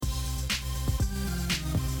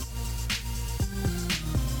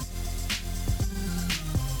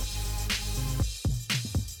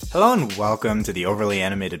Hello and welcome to the Overly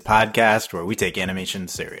Animated Podcast, where we take animation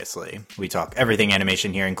seriously. We talk everything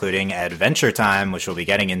animation here, including Adventure Time, which we'll be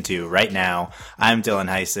getting into right now. I'm Dylan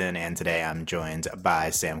Heisen, and today I'm joined by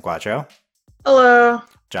Sam Quattro. Hello.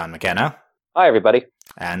 John McKenna. Hi, everybody.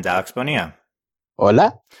 And Alex Bonilla.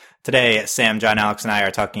 Hola. Today, Sam, John, Alex, and I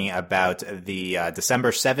are talking about the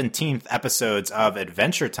December 17th episodes of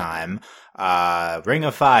Adventure Time, Ring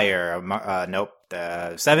of Fire,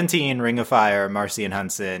 17, Ring of Fire, Marcy and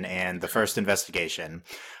Hudson, and The First Investigation,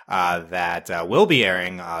 that will be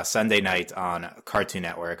airing Sunday night on Cartoon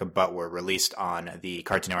Network, but were released on the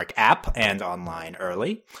Cartoon Network app and online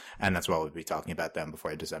early, and that's why we'll be talking about them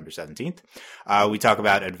before December 17th. We talk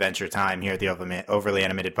about Adventure Time here at the Overly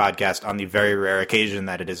Animated Podcast on the very rare occasion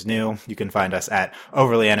that it is new. You can find us at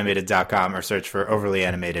overlyanimated.com or search for Overly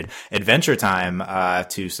Animated Adventure Time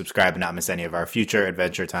to subscribe and not miss any of our future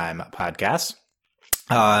Adventure Time podcasts.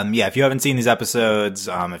 If you haven't seen these episodes,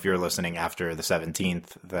 if you're listening after the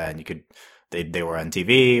 17th, then you could, they were on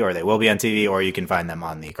TV, or they will be on TV, or you can find them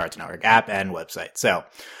on the Cartoon Network app and website. So,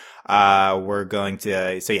 we're going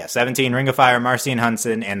to, 17, Ring of Fire, Marcy and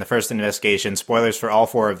Hudson, and The First Investigation. Spoilers for all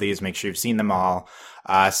four of these. Make sure you've seen them all.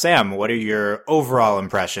 Sam, what are your overall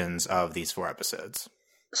impressions of these four episodes?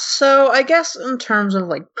 So, I guess in terms of,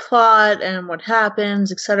 plot and what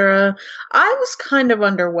happens, etc., I was kind of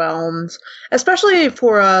underwhelmed, especially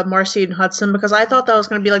for Marcy and Hudson, because I thought that was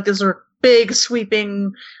going to be, this big,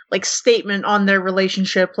 sweeping, statement on their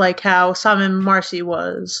relationship, like how Sam and Marcy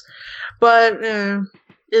was. But,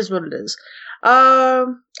 is what it is. I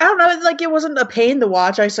don't know, it wasn't a pain to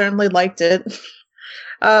watch. I certainly liked it.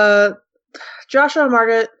 Joshua and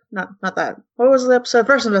Margaret... Not that. What was the episode?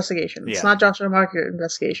 First Investigation. It's not Joshua and Margaret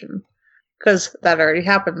Investigation. Because that already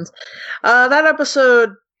happened. That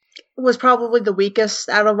episode was probably the weakest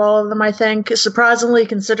out of all of them, I think. Surprisingly,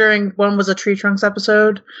 considering one was a Tree Trunks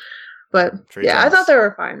episode. But, I thought they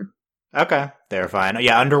were fine. Okay, they were fine.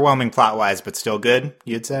 Yeah, underwhelming plot-wise, but still good,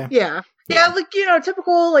 you'd say? Yeah. Yeah,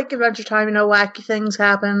 typical, Adventure Time, wacky things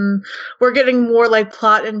happen. We're getting more,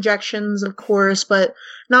 plot injections, of course, but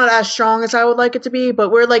not as strong as I would like it to be, but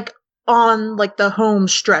we're, on, the home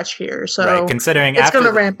stretch here, so right, considering it's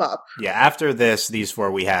gonna ramp up. Yeah, after these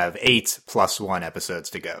four, we have 8 plus 1 episodes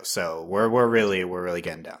to go, so we're really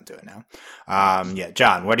getting down to it now.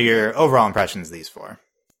 John, what are your overall impressions of these four?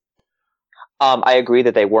 I agree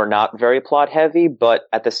that they were not very plot heavy, but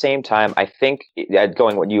at the same time, I think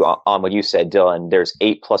going on what you said, Dylan, there's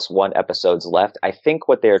 8 plus 1 episodes left. I think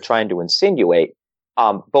what they're trying to insinuate,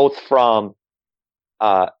 both from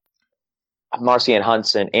Marcy and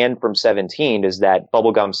Hudson and from 17, is that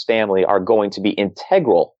Bubblegum's family are going to be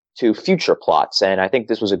integral to future plots. And I think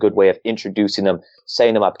this was a good way of introducing them,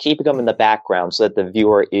 setting them up, keeping them in the background so that the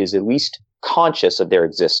viewer is at least conscious of their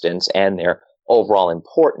existence and their overall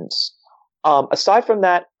importance. Aside from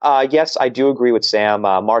that, yes, I do agree with Sam.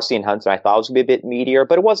 Marcy and Hudson, I thought was going to be a bit meatier,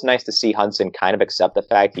 but it was nice to see Hudson kind of accept the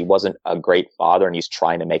fact he wasn't a great father and he's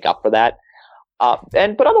trying to make up for that.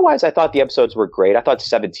 But otherwise, I thought the episodes were great. I thought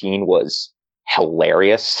 17 was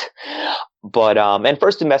hilarious. But, and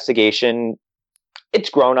First Investigation, it's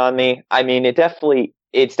grown on me. I mean, it's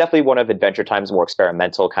definitely one of Adventure Time's more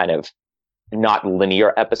experimental kind of not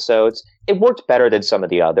linear episodes. It worked better than some of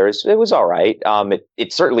the others. It was all right.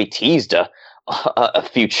 It certainly teased a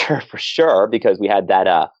future for sure, because we had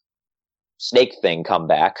that snake thing come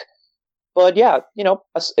back. But yeah, it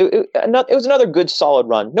was another good solid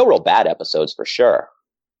run. No real bad episodes for sure.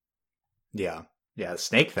 Yeah,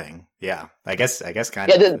 snake thing. Yeah, I guess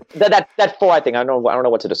kind of. Yeah, that 4 thing. I don't know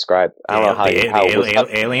what to describe. I don't know how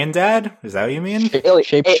Alien Dad. Is that what you mean?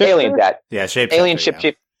 Alien Dad. Yeah, shapeshifter. Alien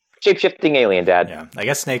shape-shifting alien dad. Yeah, I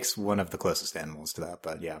guess snake's one of the closest animals to that,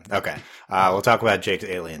 but yeah. Okay. We'll talk about Jake's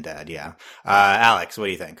alien dad, yeah. Alex, what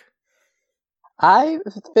do you think? I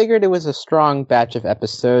figured it was a strong batch of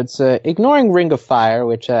episodes. Ignoring Ring of Fire,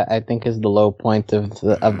 which I think is the low point of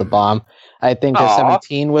the bomb. I think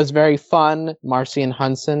 17 was very fun. Marcy and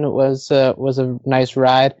Hudson was a nice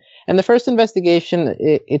ride. And The First Investigation,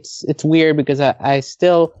 it's weird because I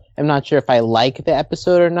still am not sure if I like the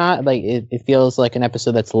episode or not. It feels like an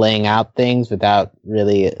episode that's laying out things without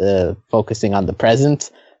really focusing on the present.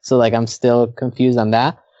 So I'm still confused on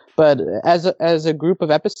that. But as a group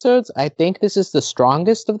of episodes, I think this is the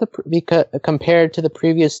strongest of compared to the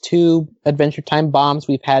previous 2 Adventure Time bombs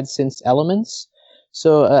we've had since Elements.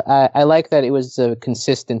 So I like that it was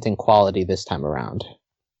consistent in quality this time around.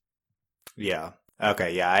 Yeah.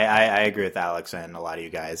 Okay, yeah, I agree with Alex and a lot of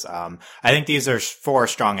you guys. I think these are 4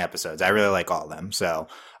 strong episodes. I really like all of them. So,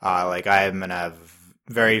 I'm gonna have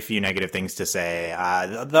very few negative things to say.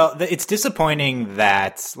 It's disappointing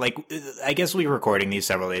that, like, I guess we were recording these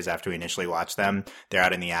several days after we initially watched them. They're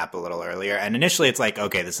out in the app a little earlier. And initially it's like,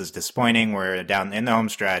 okay, this is disappointing. We're down in the home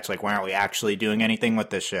stretch. Like, why aren't we actually doing anything with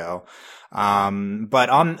this show? But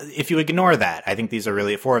if you ignore that, I think these are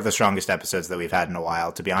really 4 of the strongest episodes that we've had in a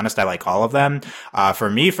while. To be honest, I like all of them. For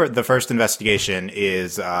me, for the first investigation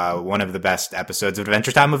is, one of the best episodes of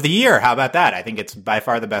Adventure Time of the year. How about that? I think it's by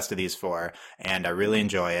far the best of these 4, and I really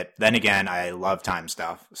enjoy it. Then again, I love time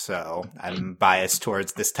stuff, so I'm biased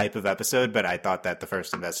towards this type of episode, but I thought that the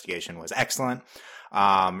first investigation was excellent.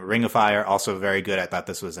 Ring of Fire, also very good. I thought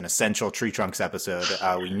this was an essential Tree Trunks episode.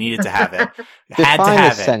 We needed to have it. Had to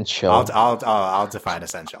have essential. it. I'll define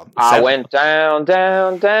essential. I went down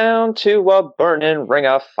to a burning ring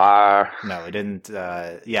of fire. No, we didn't.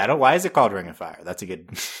 Why is it called Ring of Fire? That's a good.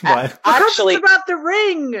 Actually, it's about the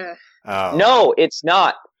ring. Oh. No, it's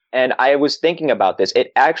not. And I was thinking about this.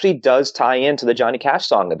 It actually does tie into the Johnny Cash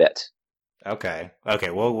song a bit. Okay.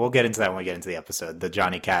 We'll get into that when we get into the episode. The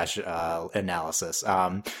Johnny Cash analysis.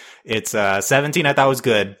 It's 17. I thought was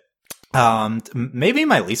good. Maybe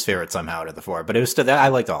my least favorite somehow out of the 4, but it was still, I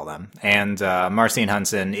liked all of them. And Marcin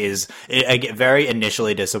Hudson is very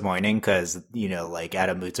initially disappointing because, like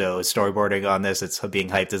Adam Muto is storyboarding on this. It's being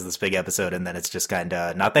hyped as this big episode, and then it's just kind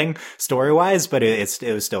of nothing story wise, but it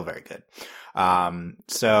was still very good.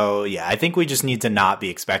 So yeah, I think we just need to not be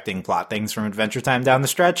expecting plot things from Adventure Time down the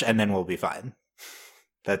stretch, and then we'll be fine.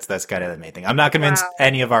 That's kind of the main thing. I'm not convinced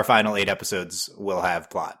any of our final 8 episodes will have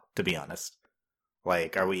plot, to be honest.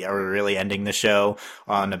 Like, are we really ending the show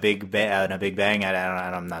on a big bang?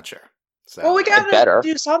 I'm not sure. So, well, we gotta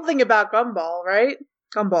do something about Gumball, right?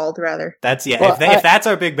 Gumball, rather. That's if that's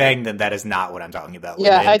our big bang, then that is not what I'm talking about.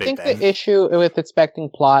 Yeah, I think the issue with expecting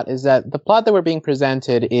plot is that the plot that we're being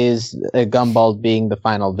presented is Gumball being the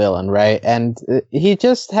final villain, right? And he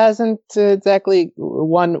just hasn't exactly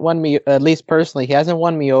won me, at least personally, he hasn't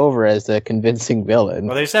won me over as a convincing villain.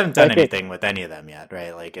 Well, they just haven't done anything with any of them yet,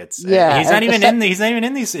 right? Like he's not even in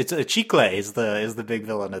these. It's Chicle is the big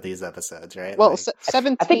villain of these episodes, right? Well,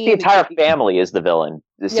 17. I think the entire family is the villain.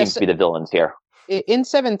 This seems to be the villains here. In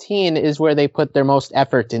 17 is where they put their most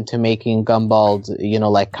effort into making Gumball,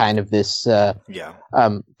 like kind of this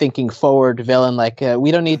thinking forward villain. Like,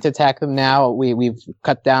 we don't need to attack them now. We've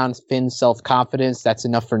cut down Finn's self-confidence. That's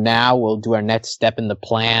enough for now. We'll do our next step in the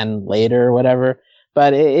plan later or whatever.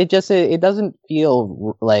 But it doesn't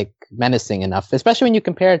feel like menacing enough, especially when you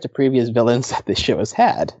compare it to previous villains that this show has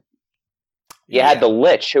had. You had the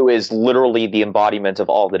Lich, who is literally the embodiment of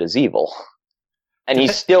all that is evil. And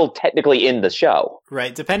he's still technically in the show.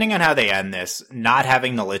 Right. Depending on how they end this, not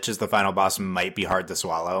having the Lich as the final boss might be hard to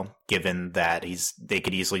swallow, given that they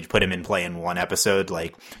could easily put him in play in one episode.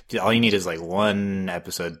 Like, all you need is like one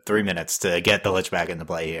episode, 3 minutes to get the Lich back into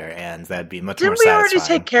play here, and that'd be much more satisfying. Didn't we already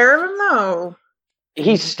take care of him, though?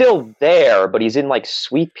 He's still there, but he's in like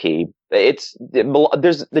Sweet Pea. There's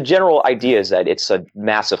the general idea is that it's a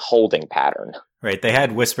massive holding pattern. Right, they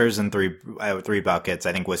had Whispers in three buckets.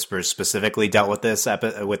 I think Whispers specifically dealt with this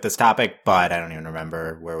topic, but I don't even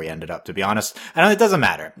remember where we ended up. To be honest, it doesn't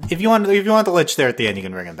matter. If you want the Lich there at the end, you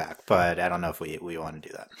can bring him back. But I don't know if we want to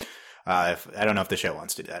do that. I don't know if the show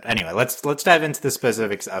wants to do that. Anyway, let's dive into the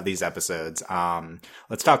specifics of these episodes.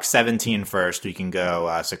 Let's talk 17 first. We can go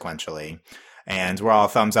sequentially, and we're all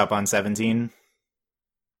thumbs up on 17.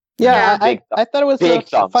 Yeah, I thought it was a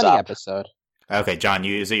funny episode. Okay, John,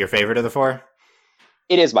 is it your favorite of the 4?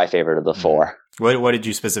 It is my favorite of the 4. What did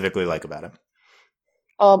you specifically like about it?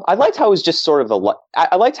 I liked how it was just sort of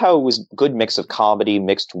I liked how it was a good mix of comedy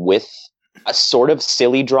mixed with a sort of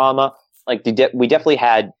silly drama. Like we definitely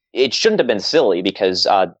had. It shouldn't have been silly because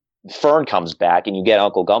Fern comes back and you get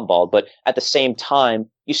Uncle Gumball, but at the same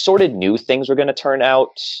time, you sort of knew things were going to turn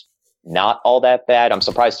out not all that bad. I'm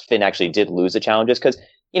surprised Finn actually did lose the challenges because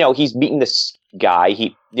he's meeting this guy.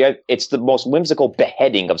 It's the most whimsical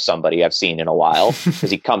beheading of somebody I've seen in a while because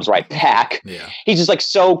he comes right back. Yeah. He's just like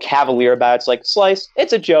so cavalier about it. It's like, Slice,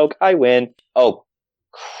 it's a joke. I win. Oh,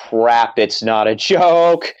 crap. It's not a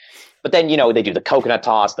joke. But then, they do the coconut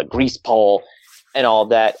toss, the grease pole and all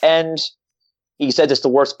that. And he says it's the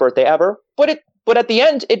worst birthday ever. But at the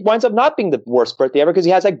end, it winds up not being the worst birthday ever because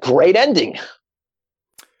he has a great ending.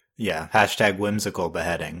 Yeah. # whimsical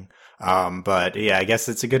beheading. But yeah, I guess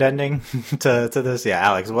it's a good ending to this. Yeah,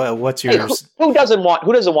 Alex, what's yours? Hey, who doesn't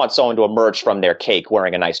want someone to emerge from their cake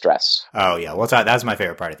wearing a nice dress? Oh yeah, we'll talk. That's my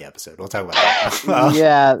favorite part of the episode. We'll talk about that.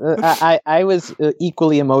 Yeah, I was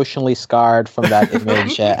equally emotionally scarred from that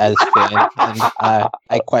image as Finn, and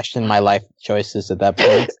I questioned my life choices at that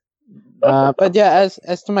point. But yeah,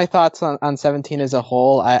 as to my thoughts on 17 as a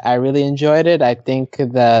whole, I really enjoyed it. I think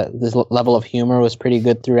this level of humor was pretty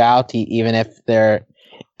good throughout, even if their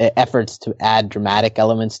efforts to add dramatic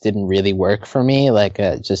elements didn't really work for me. Like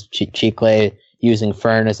just Chicley using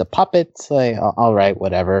Fern as a puppet. Like, all right,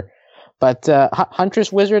 whatever. But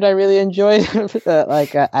Huntress Wizard, I really enjoyed.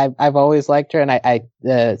 I've always liked her, and I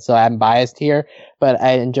so I'm biased here, but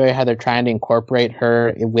I enjoy how they're trying to incorporate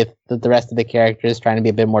her with the rest of the characters, trying to be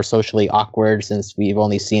a bit more socially awkward since we've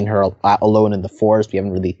only seen her alone in the forest. We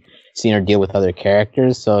haven't really seen her deal with other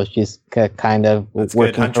characters, so she's kind of That's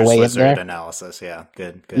working good her Huntress way in Wizard there. analysis. Yeah,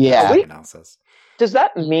 good. Yeah. Analysis. Does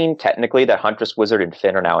that mean technically that Huntress Wizard and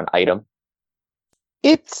Finn are now an item?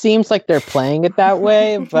 It seems like they're playing it that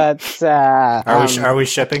way, but Are we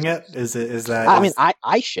shipping it? Is that? I mean,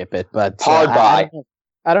 I ship it, but Hard buy.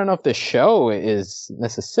 I don't know if the show is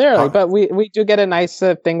necessarily, but we do get a nice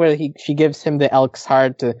thing where she gives him the Elk's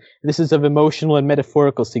heart. This is of emotional and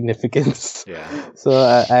metaphorical significance. Yeah. So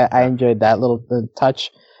I enjoyed that little touch.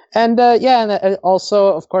 And also,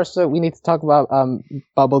 of course, we need to talk about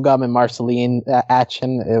Bubblegum and Marceline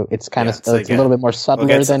action. It's kind of a little bit more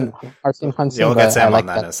subtler than Marceline Hudson. Yeah, we'll get Sam like on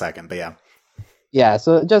that in a second, but yeah. Yeah,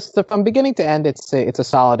 so just from beginning to end, it's a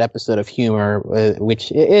solid episode of humor,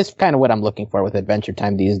 which is kind of what I'm looking for with Adventure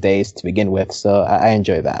Time these days to begin with. So I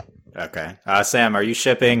enjoy that. Okay, Sam, are you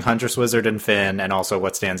shipping Huntress Wizard and Finn, and also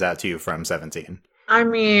what stands out to you from 17? I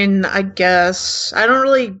mean, I guess I don't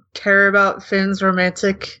really care about Finn's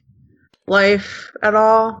romantic life at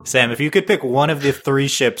all. Sam, if you could pick one of the 3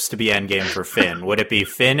 ships to be endgame for Finn, would it be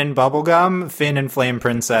Finn and Bubblegum, Finn and Flame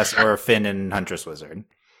Princess, or Finn and Huntress Wizard?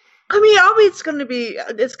 I mean, it's gonna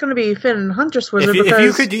be Finn and Huntress Wizard.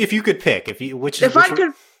 If you could pick,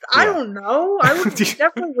 I don't know. I would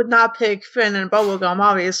definitely would not pick Finn and Bubblegum,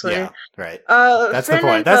 obviously. Yeah, right. That's Finn the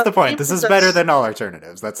point. That's the point. This is Princess better than all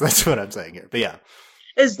alternatives. That's what I'm saying here. But yeah.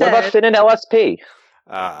 Is What about Finn and LSP?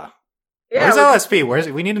 Where's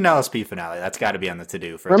LSP? We need an LSP finale. That's got to be on the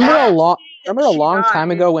to-do. Remember a long time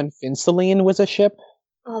ago when Finceline was a ship?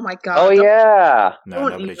 Oh my god. Oh yeah. No,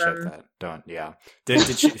 nobody shipped that. Don't. Yeah. Did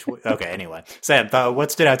she? Okay. Anyway, Sam,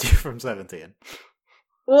 what stood out to you from 17?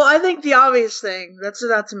 Well, I think the obvious thing that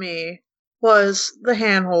stood out to me was the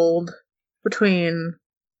handhold between.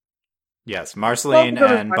 Yes, Marceline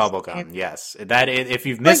and Bubblegum. Yes, that if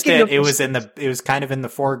you've missed it, it was kind of in the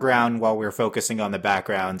foreground while we were focusing on the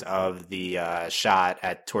background of the shot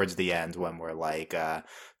towards the end when we're like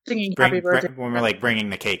singing Happy Birthday when we're like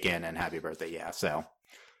bringing the cake in and Happy Birthday. Yeah, so.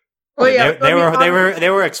 Oh yeah, they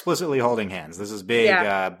were explicitly holding hands. This is big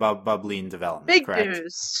Bubbline development. Big correct?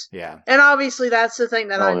 news. Yeah, and obviously that's the thing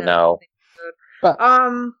that I know. No. But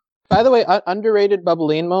by the way, underrated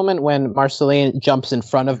Bubbline moment when Marceline jumps in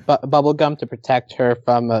front of Bubblegum to protect her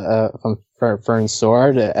from Fern's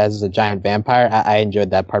sword as a giant vampire. I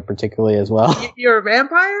enjoyed that part particularly as well. You're a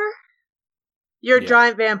vampire? You're a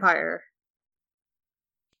giant vampire.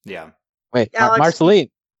 Yeah. Wait, Alex, Marceline.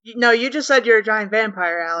 No, you just said you're a giant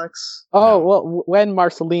vampire, Alex. Oh, well, when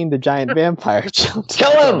Marceline the giant vampire jumped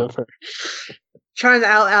Kill him! Trying to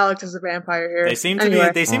out Alex as a vampire here. They seem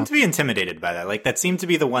to be intimidated by that. Like that seemed to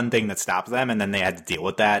be the one thing that stopped them, and then they had to deal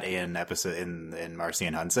with that in Marcy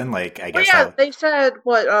and Hudson. Like I guess they said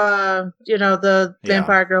what the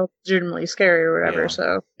vampire girl is legitimately scary or whatever. Yeah.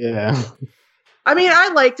 So yeah. I mean, I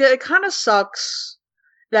liked it. It kind of sucks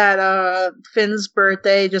that Finn's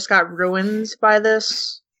birthday just got ruined by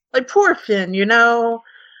this. Like poor Finn,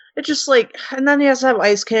 It's just like, and then he has to have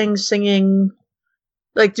Ice King singing.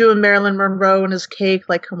 Like doing Marilyn Monroe and his cake,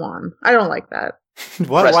 like come on, I don't like that.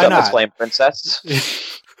 Why not? Flame Princess.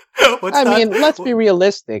 Let's be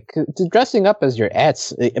realistic. Dressing up as your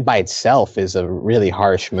ex by itself is a really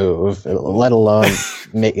harsh move. Let alone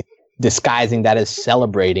disguising that as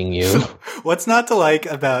celebrating you. What's not to like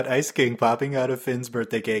about Ice King popping out of Finn's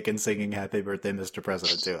birthday cake and singing "Happy Birthday, Mr.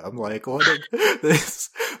 President" too? I'm like, what?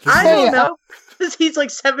 I don't know. He's like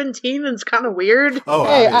 17 and it's kind of weird. Oh,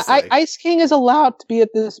 hey, Ice King is allowed to be at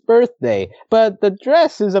this birthday, but the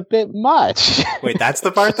dress is a bit much. Wait, that's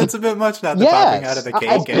the part that's a bit much? Not the popping out of the cake?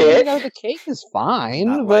 Popping out of the cake is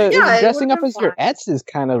fine, but dressing up as your ex is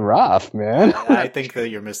kind of rough, man. I think that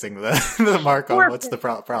you're missing the mark on what's the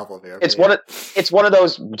problem here. It's one of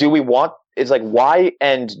those, do we want, it's like, why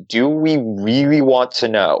and do we really want to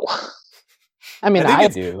know? I mean, I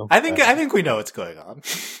do. I think we know what's going on.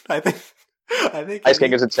 I think Ice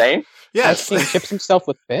King is insane. Yes, Ice King chips himself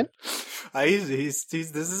with Finn. He's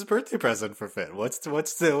this is a birthday present for Finn. What's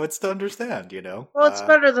to understand? Well, it's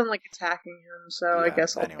better than like attacking him. So I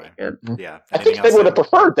guess I'll take it. Yeah, I think Finn would have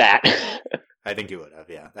preferred that. I think he would have.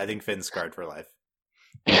 Yeah, I think Finn's scarred for life.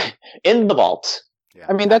 In the vault. Yeah.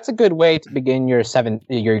 I mean, that's a good way to begin your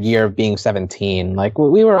year of being 17. Like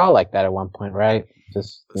we were all like that at one point, right?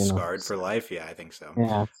 Just scarred for life. Yeah, I think so.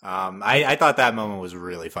 Yeah. I thought that moment was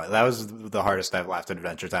really fun. That was the hardest I've laughed at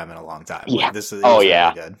Adventure Time in a long time. Yeah. Like, this is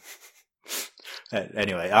really good.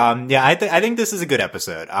 Anyway, yeah, I think this is a good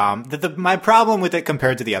episode. My problem with it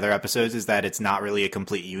compared to the other episodes is that it's not really a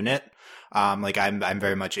complete unit. Like I'm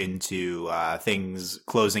very much into things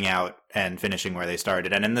closing out and finishing where they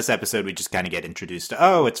started. And in this episode, we just kind of get introduced to,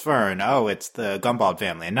 oh, it's Fern, oh, it's the Gumball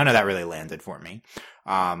family, and none of that really landed for me.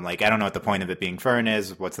 Like I don't know what the point of it being Fern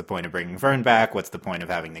is. What's the point of bringing Fern back? What's the point of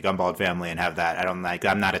having the Gumball family and have that?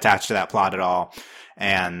 I'm not attached to that plot at all.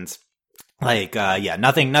 And like, yeah,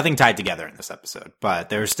 nothing tied together in this episode,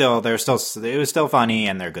 but it was still funny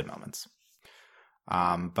and there are good moments.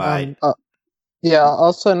 Yeah.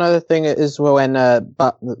 Also, another thing is when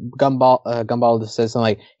Gumball says something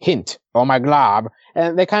like "hint" or "my glob,"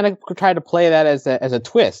 and they kind of try to play that as a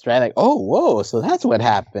twist, right? Like, oh, whoa, so that's what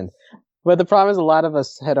happened. But the problem is, a lot of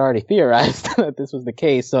us had already theorized that this was the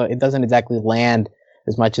case, so it doesn't exactly land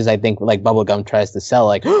as much as I think like Bubblegum tries to sell.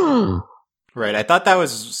 Like, right. I thought that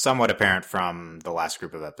was somewhat apparent from the last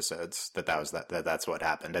group of episodes that's what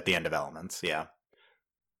happened at the end of Elements. Yeah.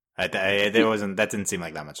 That didn't seem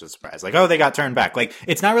like that much of a surprise. Like, oh, they got turned back. Like,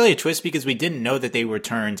 it's not really a twist because we didn't know that they were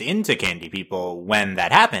turned into Candy People when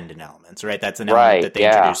that happened in Elements, right? That's an element that they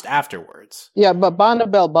introduced afterwards. Yeah, but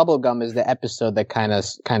Bonnabelle Bubblegum is the episode that kind of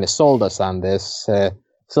sold us on this.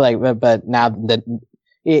 But now that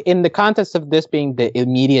in the context of this being the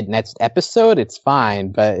immediate next episode, it's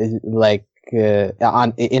fine. But like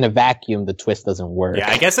in a vacuum, the twist doesn't work.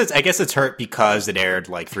 Yeah, I guess it's hurt because it aired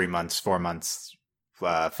like 3 months, 4 months.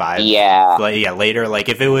 5 later. Like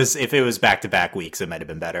if it was back-to-back weeks, it might have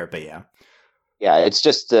been better, but yeah it's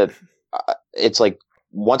just it's like,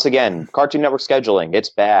 once again, Cartoon Network scheduling, it's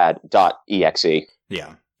bad .exe.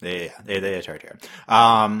 Yeah they tried here.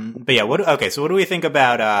 But yeah, so what do we think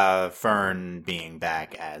about Fern being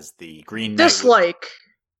back as the Green Knight? Dislike.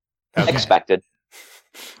 Expected.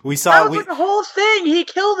 We saw like the whole thing. He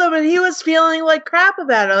killed him, and he was feeling like crap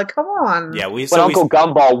about it. Like, come on. Yeah, Uncle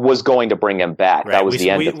Gumball was going to bring him back. Right, that was the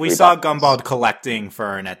end. We saw Gumball collecting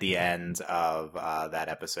Fern at the end of that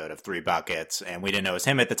episode of 3 Buckets, and we didn't know it was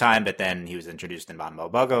him at the time. But then he was introduced in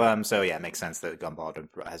Bonnabelle Bubblegum, so yeah, it makes sense that Gumball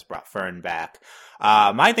has brought Fern back.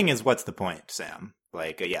 My thing is, what's the point, Sam?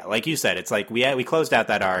 Like, yeah, like you said, it's like we closed out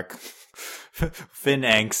that arc. Finn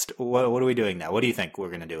angst. What are we doing now? What do you think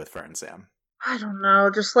we're gonna do with Fern, Sam? I don't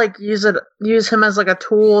know, just like use him as like a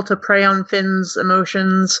tool to prey on Finn's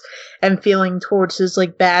emotions and feeling towards his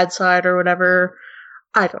like bad side or whatever.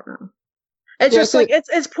 I don't know. It's just like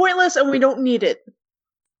it's pointless and we don't need it.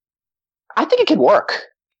 I think it can work.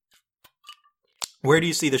 Where do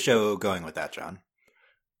you see the show going with that, John?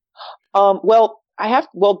 To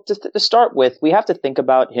start with, we have to think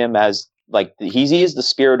about him as like he is the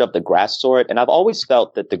spirit of the Grass Sword, and I've always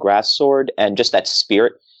felt that the Grass Sword and just that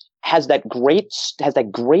spirit has that great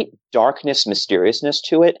darkness, mysteriousness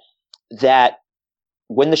to it, that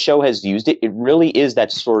when the show has used it, it really is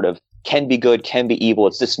that sort of can be good, can be evil.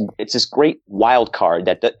 It's this great wild card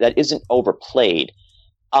that isn't overplayed.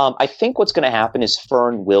 I think what's going to happen is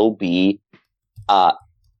Fern will be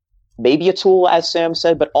maybe a tool, as Sam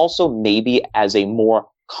said, but also maybe as a more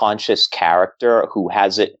conscious character who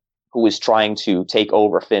is trying to take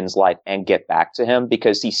over Finn's life and get back to him,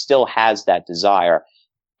 because he still has that desire.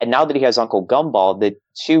 And now that he has Uncle Gumball, the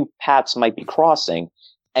two paths might be crossing,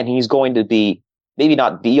 and he's going to be maybe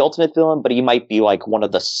not the ultimate villain, but he might be like one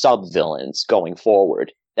of the sub-villains going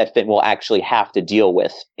forward that Finn will actually have to deal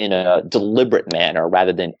with in a deliberate manner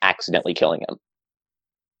rather than accidentally killing him.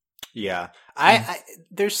 Yeah.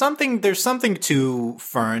 There's something to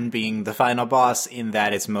Fern being the final boss in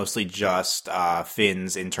that it's mostly just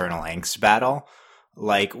Finn's internal angst battle.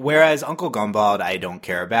 Like, whereas Uncle Gumball I don't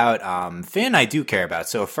care about, Finn I do care about.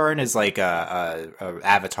 So Fern is like a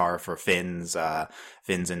avatar for Finn's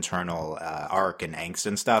internal arc and angst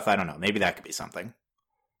and stuff. I don't know. Maybe that could be something.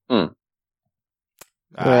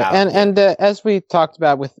 As we talked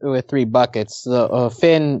about with 3 Buckets,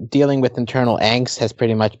 Finn dealing with internal angst has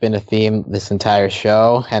pretty much been a theme this entire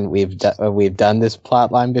show, and we've done this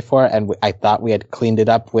plot line before, and I thought we had cleaned it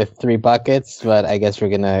up with 3 Buckets, but I guess we're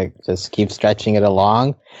gonna just keep stretching it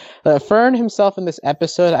along. Fern himself in this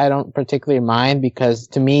episode, I don't particularly mind, because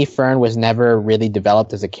to me, Fern was never really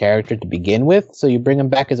developed as a character to begin with. So you bring him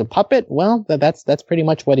back as a puppet, well, that's pretty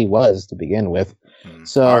much what he was to begin with.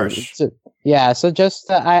 So, Harsh. so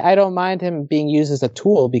just I don't mind him being used as a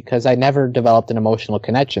tool because I never developed an emotional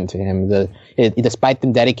connection to him. Despite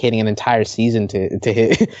them dedicating an entire season to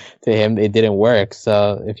him, it didn't work.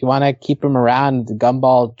 So if you want to keep him around,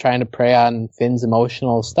 Gumball trying to prey on Finn's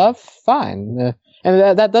emotional stuff, fine.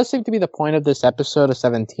 And that does seem to be the point of this episode of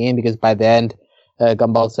 17, because by the end,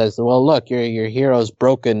 Gumball says, "Well, look, your hero's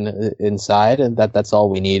broken inside, and that's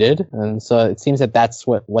all we needed." And so it seems that that's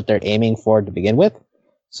what they're aiming for to begin with.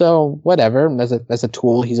 So whatever, as a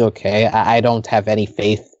tool, he's okay. I don't have any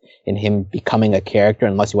faith in him becoming a character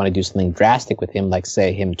unless you want to do something drastic with him, like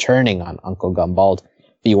say him turning on Uncle Gumball.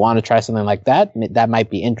 If you want to try something like that, that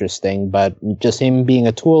might be interesting. But just him being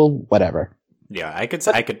a tool, whatever. Yeah, I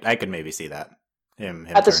could maybe see that. Him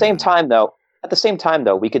At the same time,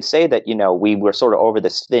 though, we could say that, we were sort of over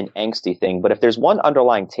this Finn angsty thing, but if there's one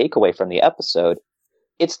underlying takeaway from the episode,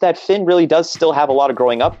 it's that Finn really does still have a lot of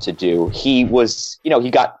growing up to do. He was,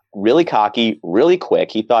 he got really cocky really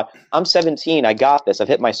quick. He thought, I'm 17, I got this, I've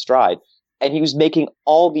hit my stride. And he was making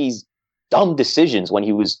all these dumb decisions when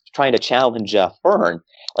he was trying to challenge Fern.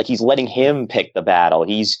 Like, he's letting him pick the battle.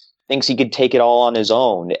 Thinks he could take it all on his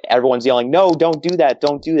own. Everyone's yelling, no, don't do that,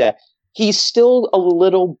 don't do that. He still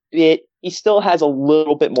has a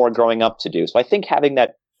little bit more growing up to do. So I think having a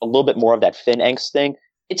little bit more of that Finn angst thing,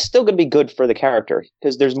 it's still going to be good for the character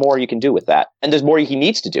because there's more you can do with that. And there's more he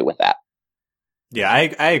needs to do with that. Yeah,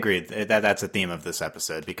 I agree that that's a theme of this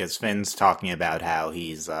episode, because Finn's talking about how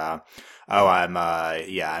he's, I'm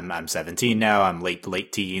 17 now, I'm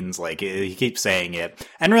late teens. Like, he keeps saying it.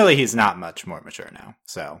 And really, he's not much more mature now.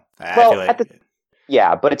 So I feel like...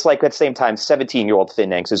 Yeah, but it's like at the same time, 17-year-old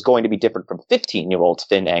Finn angst is going to be different from 15-year-old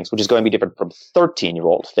Finn angst, which is going to be different from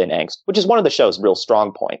 13-year-old Finn angst, which is one of the show's real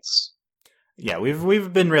strong points. Yeah,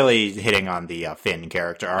 we've been really hitting on the Finn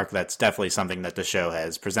character arc. That's definitely something that the show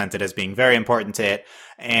has presented as being very important to it,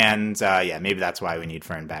 and maybe that's why we need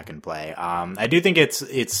Fern back in play. I do think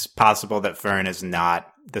it's possible that Fern is not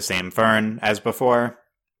the same Fern as before.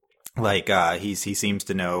 Like, he seems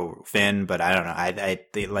to know Finn, but I don't know. I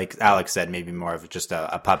like Alex said, maybe more of just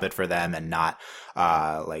a puppet for them, and not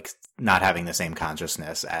not having the same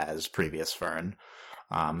consciousness as previous Fern.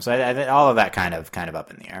 So I all of that kind of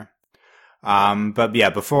up in the air. But yeah,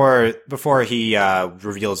 before he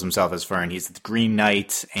reveals himself as Fern, he's the Green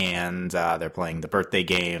Knight, and they're playing the birthday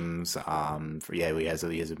games. He has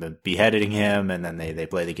been beheading him, and then they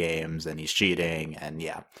play the games, and he's cheating, and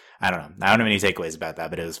yeah. I don't know. I don't have any takeaways about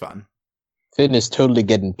that, but it was fun. Finn is totally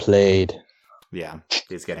getting played. Yeah,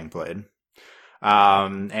 he's getting played.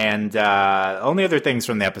 And only other things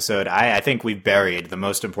from the episode, I think we buried the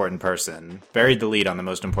lead on the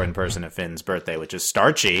most important person at Finn's birthday, which is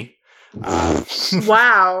Starchy.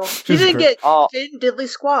 Wow. He didn't get Finn diddly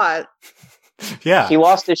squat. Yeah. He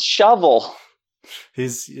lost his shovel.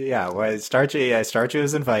 Starchy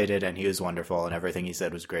was invited, and he was wonderful, and everything he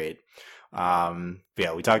said was great.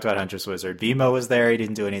 We talked about Huntress Wizard. BMO was there. He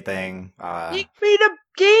didn't do anything. He made a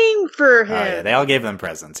game for him. Yeah, they all gave them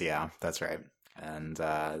presents. Yeah, that's right. And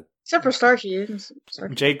except for Starchy.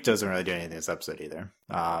 Jake doesn't really do anything this episode either.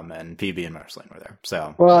 And PB and Marceline were there.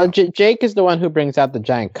 So Jake is the one who brings out the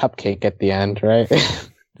giant cupcake at the end, right?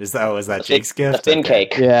 Was that Jake's gift? The Finn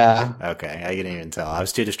cake. Yeah. Okay, I didn't even tell. I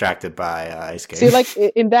was too distracted by Ice King. See, like,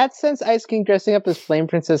 in that sense, Ice King dressing up as Flame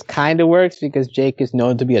Princess kind of works because Jake is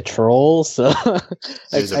known to be a troll, so...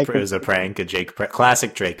 it was a prank,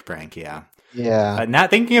 classic Drake prank, yeah. Yeah. Not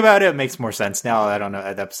thinking about it makes more sense now. I don't know.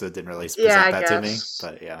 That episode didn't really present that to me,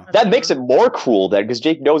 but yeah. That makes it more cruel then, because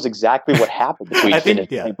Jake knows exactly what happened between Finn and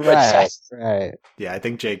Flame Princess. Right. Yeah, I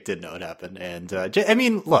think Jake did know what happened. And, I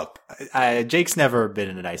mean, look, Jake's never been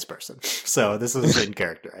a nice person. So this is in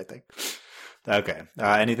character, I think. Okay.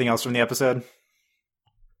 Anything else from the episode?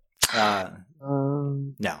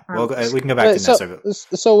 No. We can go back to this.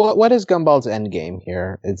 So what is Gumball's end game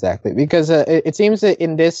here exactly? Because it seems that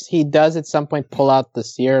in this he does at some point pull out the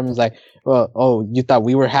serum. He's like, well, you thought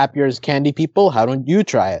we were happier as candy people? How don't you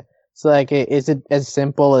try it? So like, is it as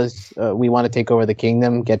simple as we want to take over the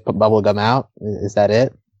kingdom, get bubblegum out? Is that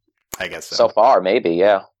it? I guess so. So far, maybe,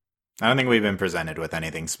 yeah. I don't think we've been presented with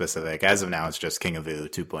anything specific. As of now, it's just King of Ooh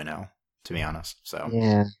 2.0, to be honest. So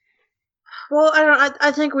yeah. Well,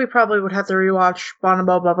 I think we probably would have to rewatch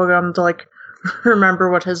Bonnabelle Bubblegum to like remember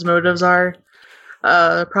what his motives are.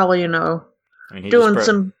 Probably, doing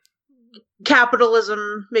some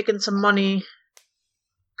capitalism, making some money,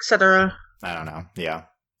 etc. I don't know. Yeah,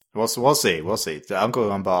 we'll see. Uncle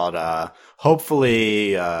Gumball.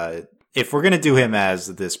 Hopefully, if we're gonna do him as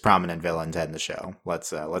this prominent villain to end the show, let's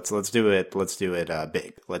do it. Let's do it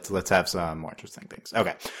big. Let's have some more interesting things.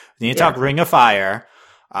 Okay, we need to talk Ring of Fire.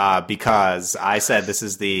 because I said this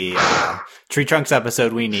is the Tree Trunks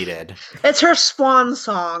episode we needed. It's her swan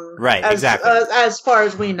song. Right, exactly. As far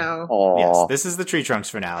as we know. Aww. Yes, this is the Tree Trunks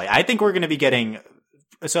finale. I think we're going to be getting...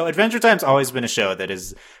 So Adventure Time's always been a show that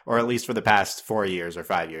is, or at least for the past 4 years or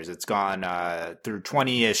 5 years, it's gone through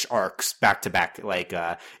 20-ish arcs back to back. Like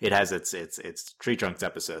it has its Tree Trunks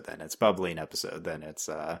episode, then it's Bubbling episode, then it's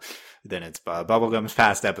Bubblegum's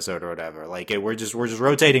past episode or whatever. Like we're just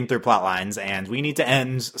rotating through plot lines, and we need to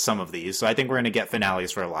end some of these. So I think we're going to get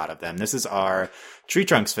finales for a lot of them. This is our Tree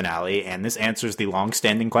Trunks finale, and this answers the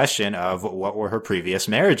long-standing question of what were her previous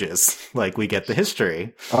marriages. Like we get the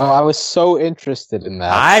history. Oh, I was so interested in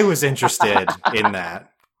that. I was interested in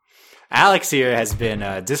that. Alex here has been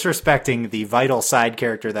disrespecting the vital side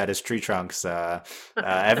character that is Tree Trunks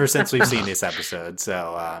ever since we've seen this episode.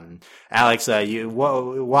 So, Alex, you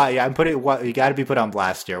got to be put on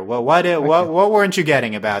blast here. What weren't you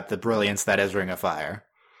getting about the brilliance that is Ring of Fire?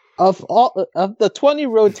 Of the 20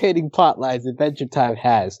 rotating plot lines Adventure Time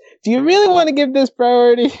has, do you really want to give this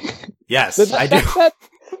priority? Yes, I do.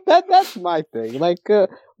 That's my thing. Like,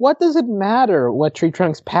 what does it matter what Tree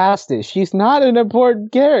Trunks' past is? She's not an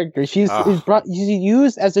important character. She's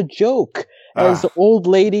used as a joke, as the old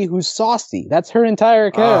lady who's saucy. That's her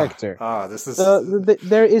entire character. This is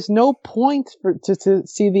there is no point to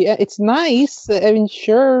see the. It's nice. I mean,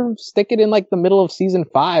 sure, stick it in like the middle of season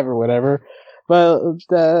 5 or whatever. But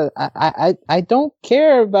I don't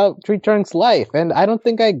care about Tree Trunks' life, and I don't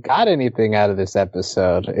think I got anything out of this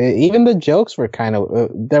episode. Even the jokes were kind of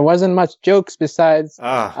there wasn't much jokes besides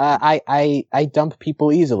I dump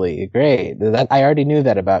people easily. Great, that I already knew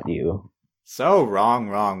that about you. So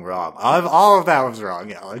wrong. All of that was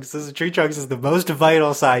wrong, Alex. Tree Trunks is the most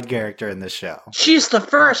vital side character in this show. She's the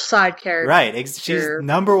first side character. Right. She's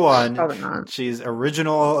number one. Probably not. She's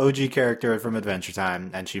original OG character from Adventure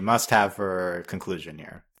Time, and she must have her conclusion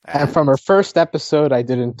here. And from her first episode, I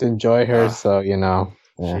didn't enjoy her, so, you know.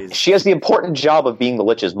 Yeah. She has the important job of being the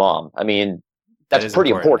Lich's mom. I mean, that's pretty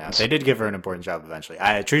important. They did give her an important job eventually.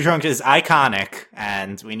 Tree Trunks is iconic,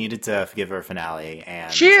 and we needed to give her a finale.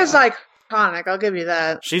 And she is iconic. I'll give you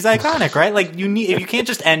that. She's iconic, right? Like you can't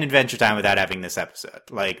just end Adventure Time without having this episode.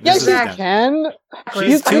 Like yes, you can.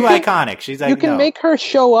 She's too iconic. She's like, you can make her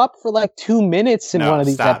show up for like 2 minutes in one of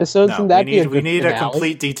these episodes, and that'd be a good we need finale. A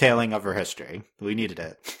complete detailing of her history. We needed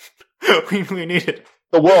it. we needed it.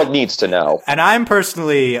 The world needs to know. And I'm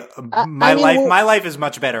personally, my life is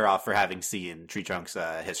much better off for having seen Tree Trunks'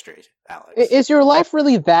 history, Alex. Is your life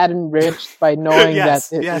really that enriched by knowing yes,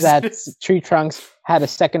 that Tree Trunks had a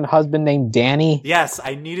second husband named Danny? Yes,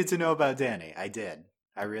 I needed to know about Danny. I did.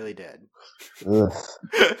 I really did.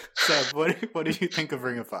 So, what do you think of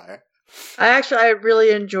Ring of Fire? I really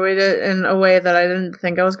enjoyed it in a way that I didn't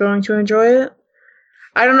think I was going to enjoy it.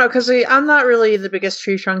 I don't know, because I'm not really the biggest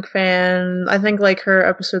Tree Trunk fan. I think, like, her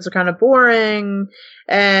episodes are kind of boring,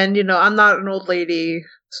 and, you know, I'm not an old lady,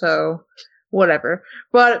 so whatever.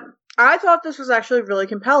 But I thought this was actually really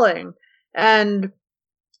compelling, and,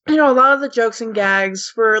 you know, a lot of the jokes and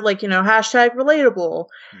gags were, like, you know, hashtag relatable,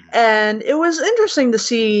 and it was interesting to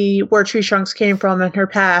see where Tree Trunks came from in her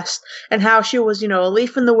past, and how she was, you know, a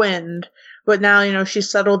leaf in the wind, but now, you know,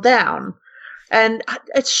 she's settled down. And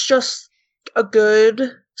it's just a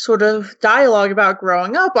good sort of dialogue about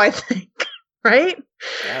growing up, I think, right?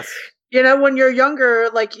 Yes. You know, when you're younger,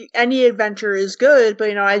 like, any adventure is good, but,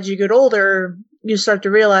 you know, as you get older, you start to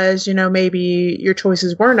realize, you know, maybe your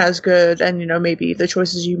choices weren't as good, and, you know, maybe the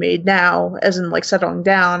choices you made now, as in, like, settling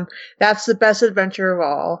down, that's the best adventure of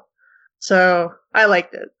all. So, I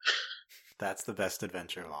liked it. That's the best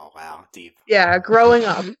adventure of all. Wow, deep. Yeah, growing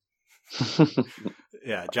up.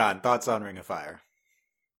 Yeah, John, thoughts on Ring of Fire?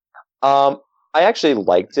 I actually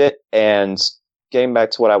liked it, and getting back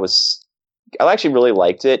to what I actually really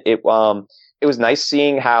liked it. It was nice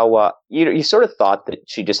seeing how you sort of thought that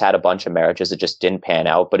she just had a bunch of marriages that just didn't pan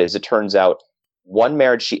out, but as it turns out, one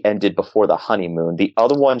marriage she ended before the honeymoon, the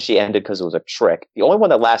other one she ended because it was a trick. The only one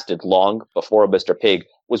that lasted long before Mr. Pig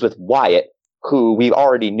was with Wyatt, who we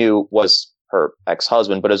already knew was her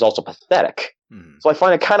ex-husband, but is also pathetic. So I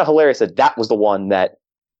find it kind of hilarious that was the one that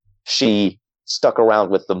she stuck around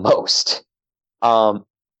with the most.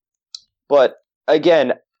 But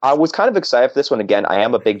again, I was kind of excited for this one. Again, I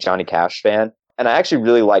am a big Johnny Cash fan, and I actually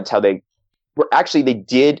really liked how they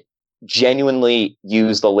did genuinely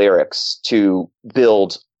use the lyrics to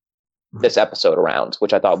build this episode around,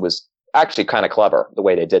 which I thought was actually kind of clever, the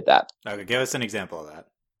way they did that. Okay, give us an example of that.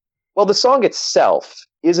 Well, the song itself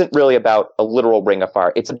isn't really about a literal ring of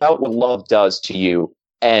fire. It's about what love does to you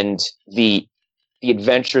and the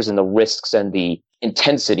adventures and the risks and the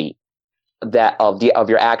intensity of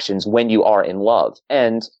your actions when you are in love.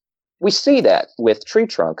 And we see that with Tree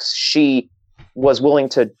Trunks. She was willing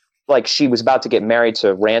to, like, she was about to get married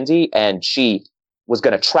to Randy, and she was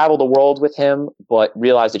going to travel the world with him, but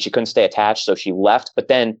realized that she couldn't stay attached, so she left. But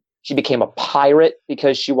then she became a pirate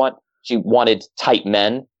because she wanted tight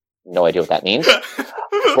men. No idea what that means.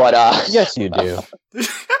 But Yes, you do.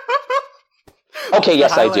 Okay,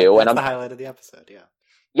 yes, I do. And I'm the highlight of the episode. Yeah.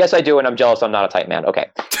 Yes, I do, and I'm jealous I'm not a tight man. Okay.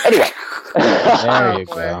 Anyway. There you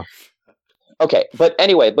go. Okay, but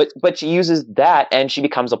anyway, but she uses that and she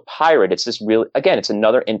becomes a pirate. It's this really, again, it's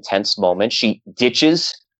another intense moment. She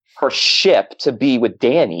ditches her ship to be with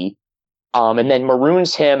Danny, and then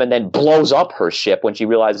maroons him and then blows up her ship when she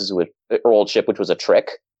realizes it was her old ship, which was a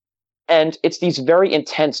trick. And it's these very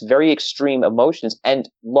intense, very extreme emotions, and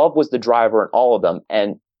love was the driver in all of them.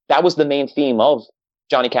 And that was the main theme of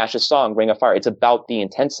Johnny Cash's song, Ring of Fire. It's about the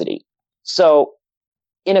intensity. So,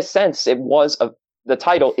 in a sense, the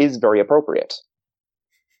title is very appropriate.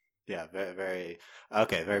 Yeah, very, very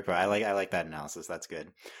okay. Very pro. I like that analysis. That's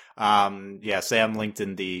good. Yeah, Sam linked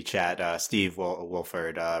in the chat. Steve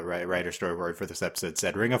Wolford, writer storyboard for this episode,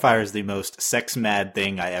 said Ring of Fire is the most sex mad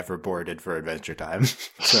thing I ever boarded for Adventure Time.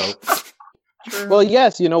 So. Well,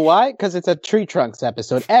 yes, you know why? Because it's a Tree Trunks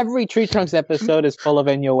episode. Every Tree Trunks episode is full of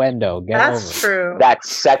innuendo. That's true. That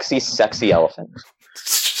sexy elephant.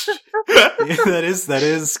 That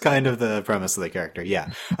is kind of the premise of the character.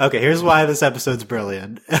 Yeah. Okay. Here's why this episode's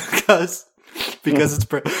brilliant. because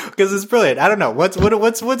it's brilliant. I don't know what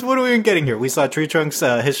are we even getting here? We saw Tree Trunks'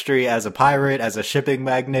 history as a pirate, as a shipping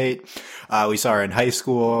magnate. We saw her in high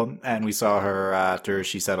school, and we saw her after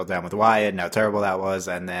she settled down with Wyatt, and how terrible that was,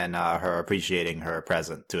 and then her appreciating her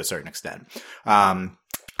present to a certain extent.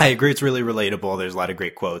 I agree, it's really relatable. There's a lot of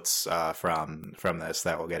great quotes from this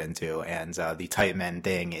that we'll get into, and the tight men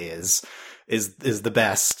thing is the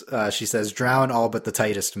best. She says, "Drown all but the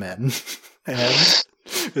tightest men," and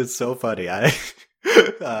it's so funny.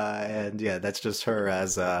 And yeah, that's just her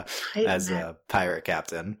as a pirate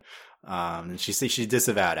captain. She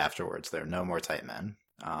disavowed afterwards. There are no more tight men.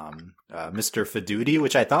 Mr. Faduti,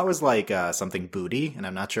 which I thought was like something booty, and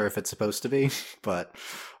I'm not sure if it's supposed to be, but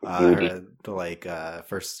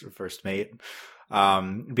first mate.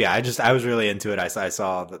 Yeah, I was really into it. I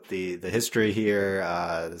saw that the history here.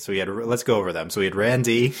 So let's go over them. So we had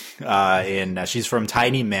Randy, she's from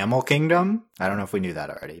Tiny Mammal Kingdom. I don't know if we knew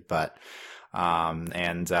that already, but,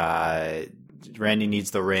 Randy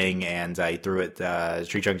needs the ring, and he threw it,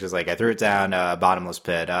 Tree Trunks is like, I threw it down a bottomless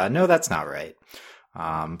pit. No, that's not right.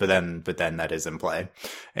 But then that is in play.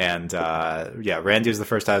 And, Randy was the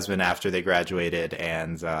first husband after they graduated,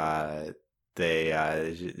 and,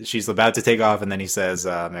 she's about to take off, and then he says,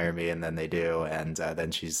 marry me, and then they do, and,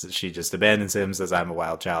 then she just abandons him, says, I'm a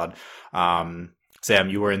wild child. Sam,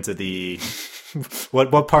 you were into the,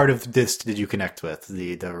 what part of this did you connect with?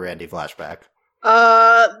 The Randy flashback?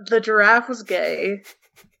 The giraffe was gay.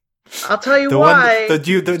 I'll tell you why.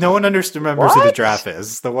 No one remembers who the giraffe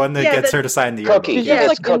is. The one that gets her to sign the Cookie. Yeah,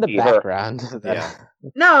 like in the background. Yeah.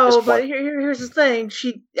 No, but here's the thing.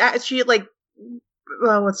 She like,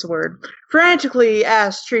 well, what's the word? Frantically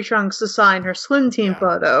asked Tree Trunks to sign her swim team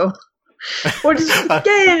photo, which is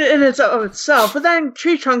gay in itself. But then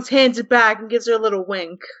Tree Trunks hands it back and gives her a little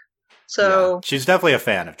wink. So she's definitely a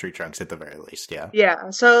fan of Tree Trunks at the very least. Yeah. Yeah.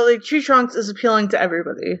 So like Tree Trunks is appealing to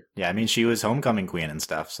everybody. Yeah, I mean she was homecoming queen and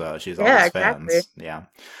stuff, so she's always fans. Yeah.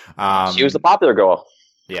 She was the popular girl.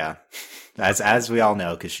 Yeah. As we all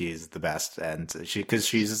know, because she's the best, and she's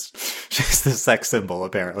the sex symbol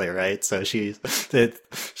apparently, right? So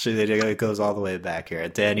it goes all the way back here.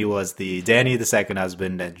 Danny the second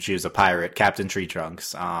husband, and she was a pirate, Captain Tree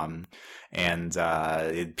Trunks. And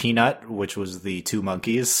Peanut, which was the two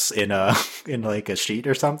monkeys in like a sheet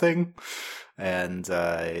or something. And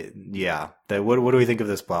what do we think of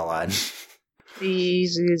this plotline?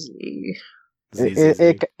 Easy.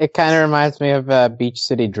 It kind of reminds me of Beach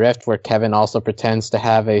City Drift, where Kevin also pretends to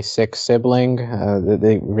have a sick sibling.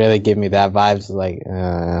 They really give me that vibes. Like,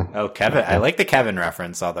 oh, Kevin! I like the Kevin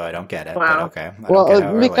reference, although I don't get it. Wow. But okay.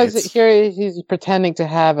 Well, because here he's pretending to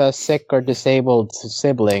have a sick or disabled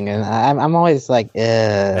sibling, and I'm always like,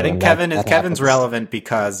 I think Kevin's relevant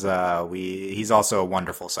because he's also a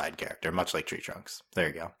wonderful side character, much like Tree Trunks. There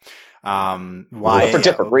you go. Why? For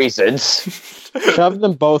different reasons. Shove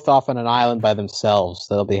them both off on an island by themselves.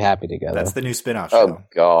 They'll be happy together. That's the new spin-off show. Oh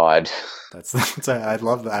God. I'd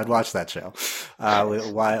love that. I'd watch that show.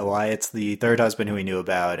 Why it's the third husband who we knew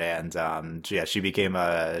about, and she became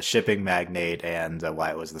a shipping magnate, and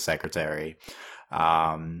Wyatt was the secretary. We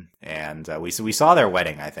saw their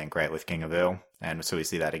wedding, I think, right, with King of Boo, and so we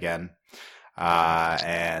see that again.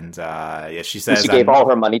 She says she gave all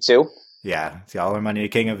her money to. Yeah, see all her money to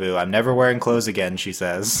King of Ooh. I'm never wearing clothes again, she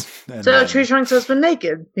says. And so Tree Trunks has been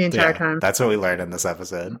naked the entire time. That's what we learned in this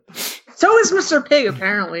episode. So is Mr. Pig,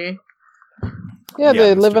 apparently. Yeah,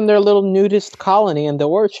 they live in their little nudist colony in the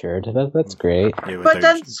orchard. That's great. Yeah, but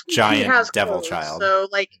then giant has devil clothes, child. So,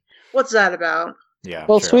 like, what's that about? Yeah.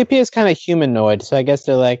 Well, true. Sweepy is kind of humanoid, so I guess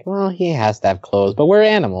they're like, well, he has to have clothes, but we're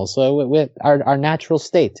animals, so our natural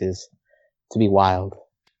state is to be wild.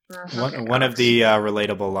 One of the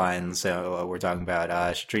relatable lines we're talking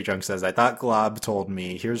about, Tree Trunks says, I thought Glob told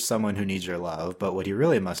me, here's someone who needs your love, but what he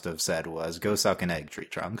really must have said was, go suck an egg, Tree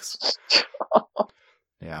Trunks.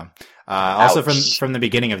 Yeah. Also from the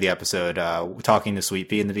beginning of the episode, talking to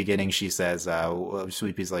Sweepy in the beginning, she says,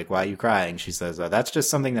 Sweepy's like, why are you crying? She says, that's just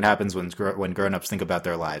something that happens when grown-ups think about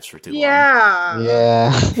their lives for too long. Yeah.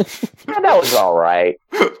 That was all right.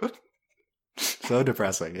 So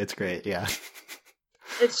depressing. It's great. Yeah.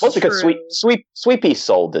 It's mostly because Sweepy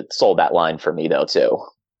sold that line for me though too,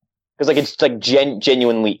 because like it's like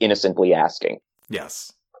genuinely innocently asking.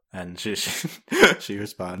 Yes, and she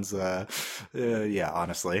responds, yeah,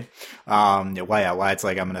 honestly, why it's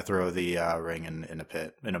like I'm gonna throw the ring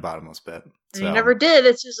in a bottomless pit. So. He never did.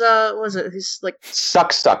 It's his his like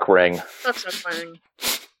suck ring. Suck ring.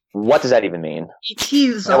 What does that even mean? He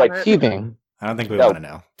teased on it. Cubing. I don't think we want to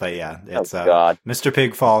know, but yeah, it's God. Mr.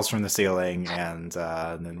 Pig falls from the ceiling, and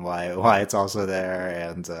then why it's also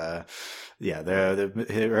there, and her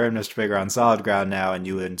and Mr. Pig are on solid ground now, and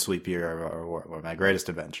you and Sweepy are my greatest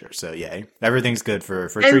adventure. So yay, everything's good for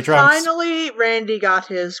Tree Trunks. And finally, Randy got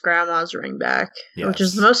his grandma's ring back, which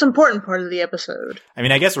is the most important part of the episode. I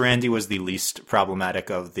mean, I guess Randy was the least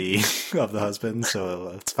problematic of the husbands,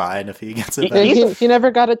 so it's fine if he gets it back. He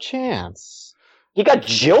never got a chance. He got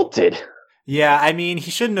jilted. Yeah, I mean, he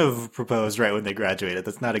shouldn't have proposed right when they graduated.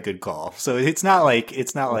 That's not a good call. So it's not like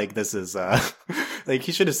this is like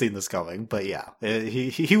he should have seen this coming. But yeah,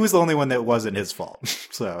 he was the only one that wasn't his fault.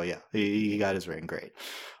 So yeah, he got his ring, great.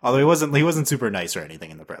 Although he wasn't super nice or anything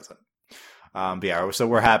in the present. But yeah, so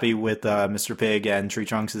we're happy with Mr. Pig and Tree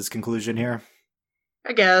Trunks' conclusion here.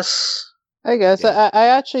 I guess. Yeah. I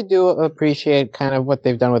actually do appreciate kind of what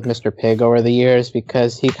they've done with Mr. Pig over the years,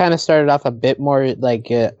 because he kind of started off a bit more like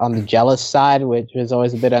on the jealous side, which was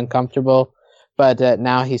always a bit uncomfortable. But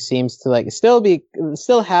now he seems to like still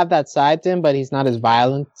have that side to him, but he's not as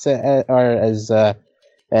violent or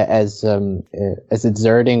as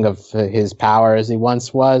exerting of his power as he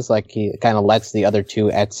once was. Like he kind of lets the other two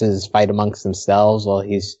Etzes fight amongst themselves while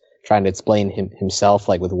he's trying to explain himself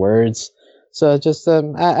like with words. So just,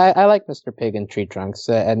 I like Mr. Pig and Tree Trunks,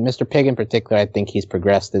 and Mr. Pig in particular. I think he's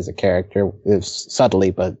progressed as a character,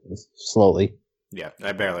 subtly but slowly. Yeah,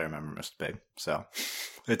 I barely remember Mr. Pig, so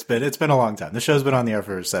it's been a long time. The show's been on the air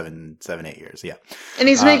for 7-8 years. Yeah, and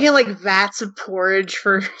he's making like vats of porridge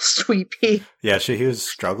for Sweepy. Yeah, he was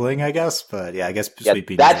struggling, I guess, but yeah, I guess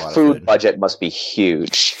Sweepy. That food budget must be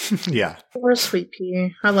huge. Yeah, poor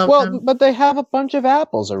Sweepy. I love him. Well, but they have a bunch of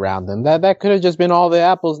apples around them. That could have just been all the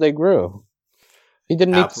apples they grew. He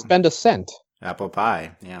didn't need to spend a cent. Apple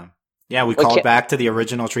pie, yeah. Yeah, we called back to the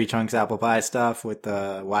original Tree Trunks apple pie stuff with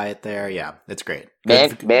Wyatt there. Yeah, it's great.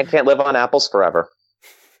 Man can't live on apples forever.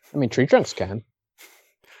 I mean, Tree Trunks can.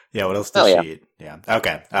 Yeah, what else does she eat? Yeah.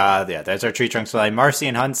 Okay. There's our Tree Trunks finale. Marcy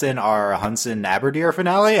and Hunson, our Hunson Aberdeer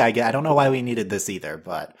finale. I don't know why we needed this either,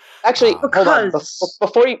 but actually, hold on.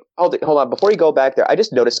 Before you go back there, I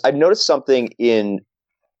noticed something in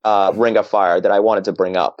Ring of Fire that I wanted to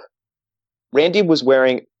bring up. Randy was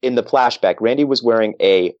wearing, in the flashback,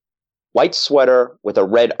 a white sweater with a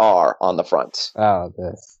red R on the front. Oh,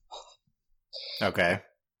 this. Okay.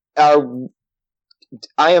 I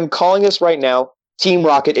am calling this right now. Team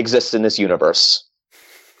Rocket exists in this universe.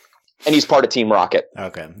 And he's part of Team Rocket.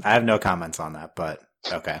 Okay. I have no comments on that, but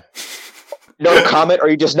okay. No comment, or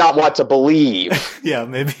you just not want to believe? Yeah,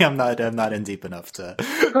 maybe I'm not in deep enough to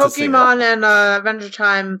Pokemon and Adventure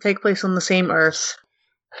Time take place on the same Earth.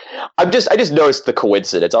 I just noticed the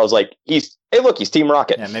coincidence. I was like, he's Team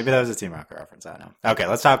Rocket. Yeah, maybe that was a Team Rocket reference. I don't know. Okay,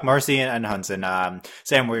 let's talk Marcy and Hunson.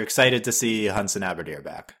 Sam, we're excited to see Hunson Aberdeer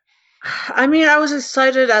back. I mean, I was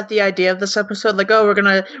excited at the idea of this episode. Like, oh, we're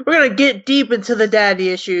gonna get deep into the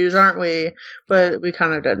daddy issues, aren't we? But we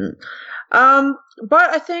kind of didn't. But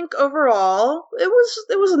I think overall, it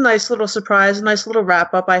was a nice little surprise, a nice little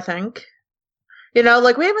wrap up. I think,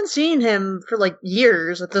 like we haven't seen him for like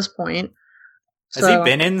years at this point. Has he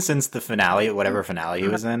been in since the finale, whatever finale he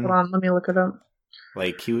was in? Hold on, let me look it up.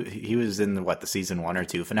 Like he was in the season 1 or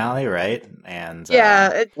 2 finale, right? And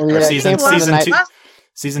yeah,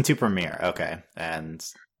 season 2 premiere. Okay, and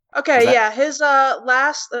Okay, yeah, his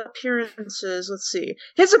last appearances, let's see.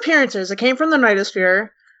 His appearances, it came from the Nightosphere,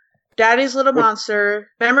 Daddy's Little Monster,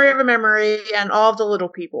 Memory of a Memory, and All of the Little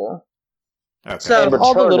People. Okay. So, and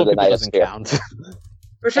all the little people doesn't count.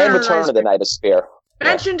 Return to the Nightosphere.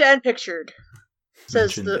 Mentioned and pictured,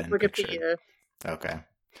 says the Wikipedia. Okay.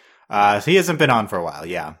 So he hasn't been on for a while,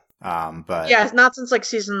 yeah. But yeah, not since like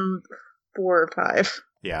season 4 or 5.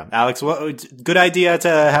 Yeah. Alex, good idea to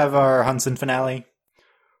have our Hudson finale?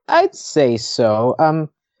 I'd say so.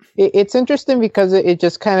 It's interesting because it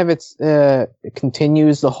just kind of it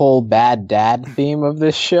continues the whole bad dad theme of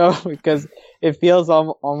this show, because it feels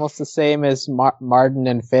almost the same as Martin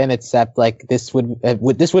and Finn, except like this would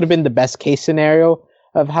have been the best case scenario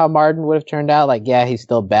of how Martin would have turned out. Like, yeah, he's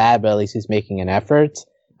still bad, but at least he's making an effort.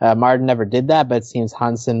 Martin never did that, but it seems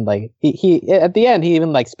Hudson, like he at the end he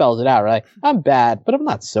even like spells it out, right? I'm bad, but I'm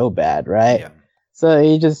not so bad, right? Yeah. So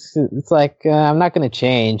it's like, I'm not going to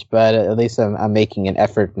change, but at least I'm making an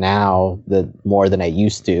effort now, more than I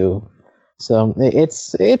used to. So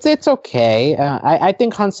it's okay. I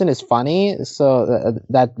think Hudson is funny, so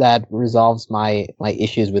that resolves my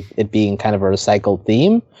issues with it being kind of a recycled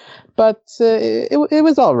theme. But it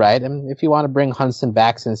was all right. I mean, if you want to bring Hudson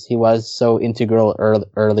back, since he was so integral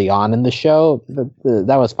early on in the show,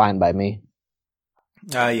 that was fine by me.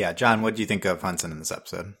 Yeah, John, what do you think of Hudson in this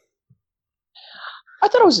episode? I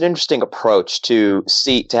thought it was an interesting approach to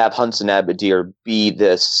have Hudson Abadir be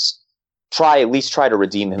this, at least try to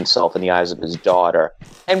redeem himself in the eyes of his daughter.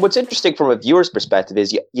 And what's interesting from a viewer's perspective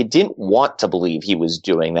is you didn't want to believe he was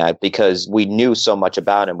doing that because we knew so much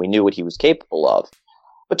about him. We knew what he was capable of.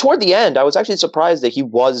 But toward the end, I was actually surprised that he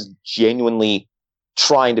was genuinely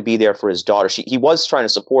trying to be there for his daughter. He was trying to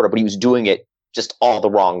support her, but he was doing it just all the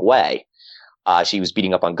wrong way. She was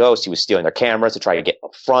beating up on Ghost. He was stealing their cameras to try to get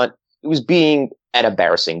up front. He was being an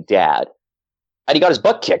embarrassing dad. And he got his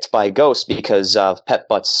butt kicked by Ghost because of Pet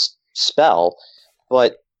Butt's spell.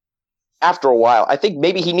 But after a while, I think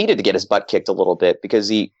maybe he needed to get his butt kicked a little bit because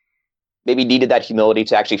he maybe needed that humility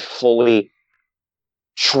to actually fully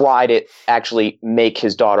try to actually make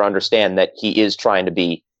his daughter understand that he is trying to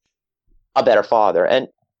be a better father. And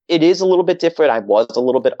it is a little bit different. I was a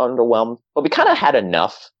little bit underwhelmed, but we kind of had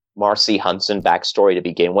enough Marcy Hudson backstory to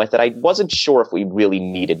begin with that I wasn't sure if we really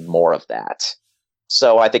needed more of that.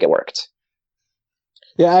 So I think it worked.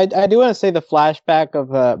 Yeah, I do want to say the flashback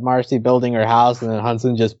of Marcy building her house and then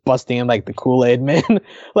Hudson just busting in like the Kool-Aid man.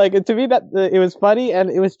 Like, to me, that it was funny and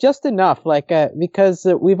it was just enough. Like, because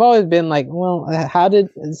we've always been like, well, how did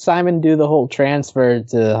Simon do the whole transfer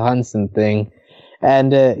to Hudson thing?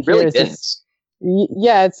 And really didn't.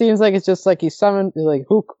 Yeah, it seems like it's just like he summoned, like,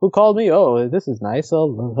 who called me? Oh, this is nice.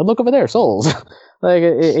 I'll look over there, Souls. Like,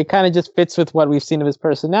 it kind of just fits with what we've seen of his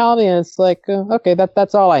personality, and it's like, okay,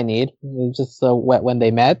 that's all I need. It just when they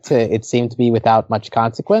met, it seemed to be without much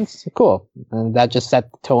consequence. Cool, and that just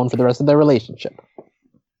set the tone for the rest of their relationship.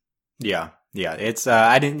 Yeah. It's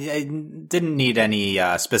I didn't need any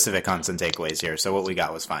specific Hudson takeaways here, so what we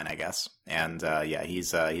got was fine, I guess. And yeah,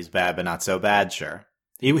 he's bad, but not so bad. Sure.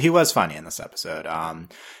 He was funny in this episode.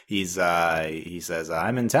 He says,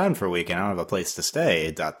 I'm in town for a week and I don't have a place to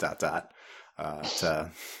stay, ... to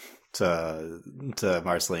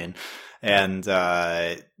Marceline. And,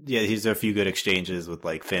 yeah, he's a few good exchanges with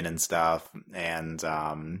like Finn and stuff. And,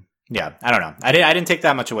 yeah, I don't know. I didn't take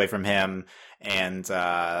that much away from him. And,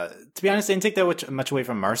 to be honest, I didn't take that much away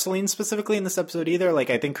from Marceline specifically in this episode either.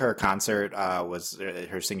 Like, I think her concert, was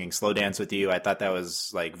her singing Slow Dance With You. I thought that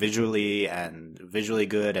was like visually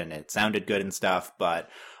good and it sounded good and stuff. But,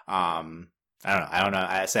 I don't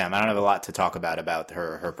know. Sam, I don't have a lot to talk about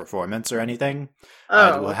her performance or anything.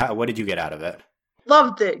 Oh. What did you get out of it?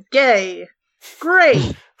 Loved it. Gay.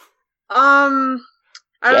 Great. I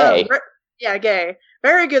don't know. Yeah, gay.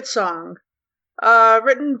 Very good song.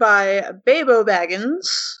 Written by Babo Baggins,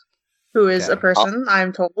 who is a person,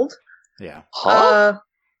 I'm told. Yeah.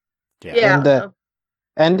 Yeah.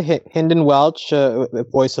 And Hynden Welch,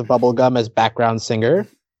 voice of Bubblegum as background singer.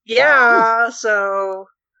 Yeah, so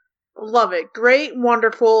love it. Great,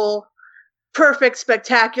 wonderful, perfect,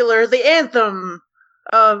 spectacular. The anthem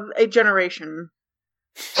of a generation.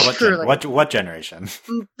 What generation?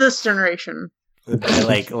 This generation.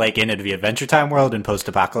 like into the Adventure Time world and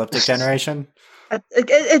post-apocalyptic generation?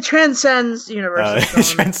 It transcends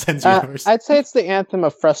universes. It transcends universes. I'd say it's the anthem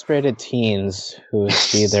of frustrated teens who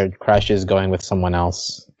see their crushes going with someone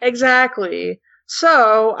else. Exactly.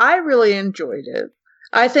 So, I really enjoyed it.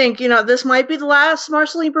 I think, this might be the last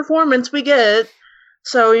Marceline performance we get.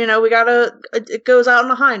 So, it goes out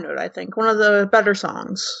on a high note, I think. One of the better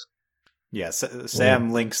songs. Yes,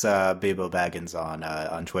 Sam links Bebo Baggins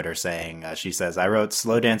on Twitter saying, she says, I wrote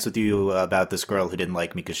Slow Dance with You about this girl who didn't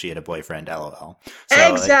like me because she had a boyfriend, LOL.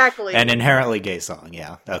 So, exactly. An inherently gay song,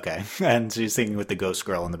 yeah. Okay. And she's singing with the ghost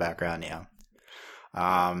girl in the background, yeah.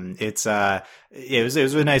 It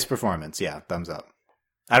was a nice performance, yeah, thumbs up.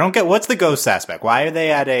 I don't get, what's the ghost aspect? Why are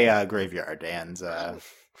they at a graveyard? And,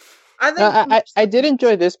 I did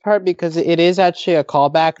enjoy this part because it is actually a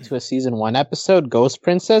callback to a season 1 episode, Ghost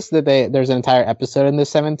Princess. There's an entire episode in the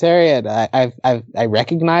cemetery, and I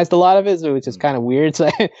recognized a lot of it, so which is kind of weird. So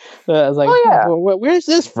I was like, oh, yeah. where's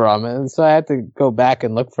this from? And so I had to go back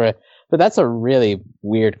and look for it. But that's a really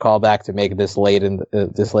weird callback to make this late in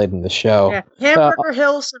the show. Yeah, Hamburger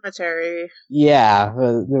Hill Cemetery. Yeah,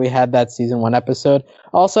 we had that season 1 episode.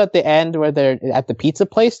 Also, at the end, where they're at the pizza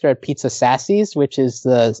place, they're at Pizza Sassy's, which is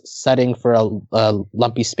the setting for a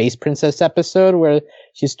Lumpy Space Princess episode where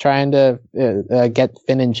she's trying to get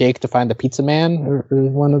Finn and Jake to find the pizza man, or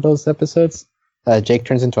one of those episodes. Jake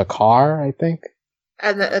turns into a car, I think.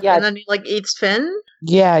 And then he eats Finn?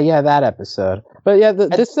 Yeah, that episode. But yeah,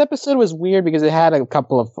 this episode was weird because it had a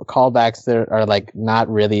couple of callbacks that are not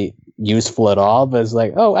really useful at all, but it's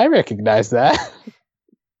like, oh, I recognize that.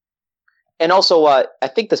 And also, I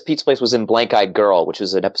think this pizza place was in Blank Eyed Girl, which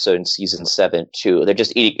was an episode in season 7 too. They're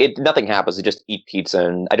just eating it. Nothing happens. They just eat pizza,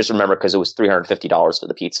 and I just remember because it was $350 for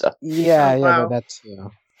the pizza. Yeah, wow. That's Okay.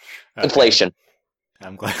 Inflation.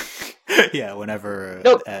 I'm glad. Yeah, whenever.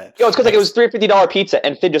 No, it's because it was $350 pizza,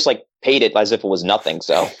 and Finn just paid it as if it was nothing.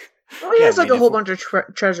 So. Well, he has a whole bunch of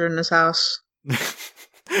treasure in his house.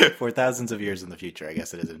 For thousands of years in the future, I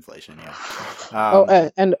guess it is inflation. Yeah.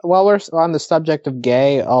 And while we're on the subject of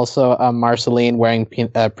gay, also Marceline wearing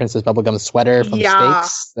Princess Bubblegum's sweater from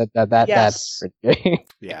Steaks. That's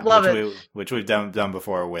yeah, love it. Which we've done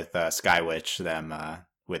before with Sky Witch. Them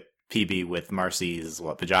with PB with Marcy's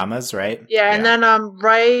pajamas, right? Yeah, and then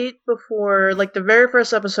right before the very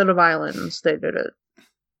first episode of Islands, they did it.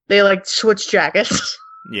 They switched jackets.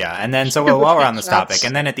 Yeah, and then so while we're on this topic,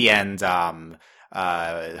 and then at the end, Hudson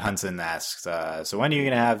asks, "So when are you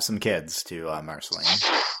going to have some kids?" To Marceline.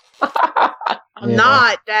 I'm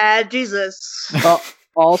not, Dad. Jesus.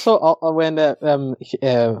 Also, when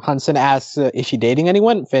Hudson asks, "Is she dating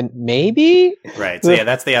anyone?" Finn, maybe. Right. So yeah,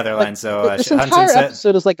 that's the other line. So this entire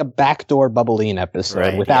episode is like a backdoor Bubbleine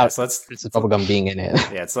episode without Princess Bubblegum being in it.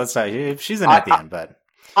 Yeah. So let's she's in at the end, but.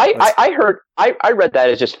 I read that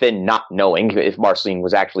as just Finn not knowing if Marceline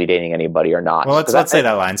was actually dating anybody or not. Well, let's say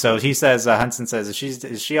that line. So he says, Hudson says, is she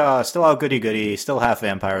still all goody goody, still half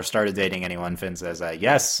vampire, started dating anyone? Finn says,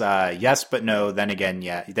 yes, but no, then again,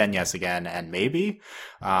 yeah, then yes again, and maybe.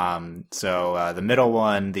 So the middle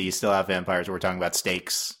one, the still half vampires, we're talking about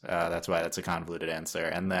Steaks. That's why that's a convoluted answer.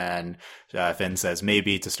 And then Finn says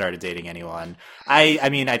maybe to started dating anyone. I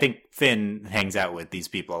mean, I think Finn hangs out with these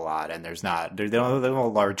people a lot, and there's not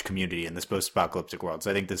a large community in this post-apocalyptic world.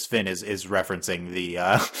 So I think this Finn is referencing the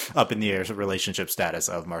up in the air relationship status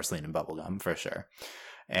of Marceline and Bubblegum for sure.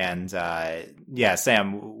 And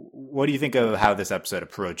Sam, what do you think of how this episode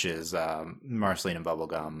approaches Marceline and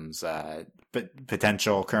Bubblegum's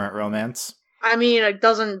potential current romance? I mean, it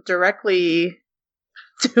doesn't directly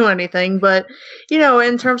do anything, but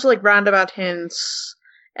in terms of roundabout hints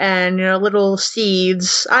and little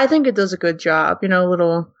seeds, I think it does a good job.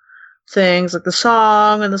 Little things like the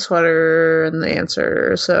song and the sweater and the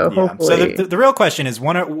answer. So hopefully, so the real question is, is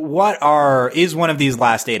one of these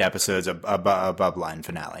last 8 episodes a Bubline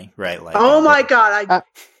finale, right? Oh my god,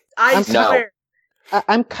 I swear.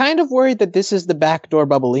 I'm kind of worried that this is the backdoor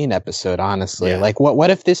Bubbleine episode. Honestly, what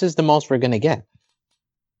if this is the most we're gonna get?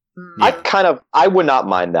 Yeah. I would not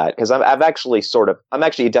mind that because I'm actually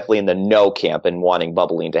definitely in the no camp and wanting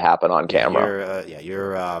Bubbleine to happen on camera.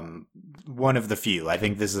 You're one of the few. I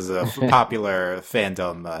think this is a popular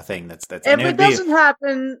fandom thing. That's if it doesn't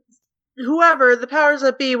happen, whoever the powers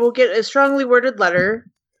that be will get a strongly worded letter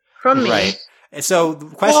from me. Right. So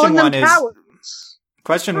question one is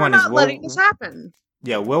not letting this happen.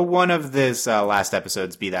 Yeah, will one of this last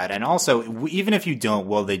episodes be that? And also, even if you don't,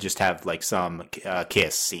 will they just have some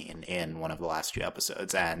kiss scene in one of the last few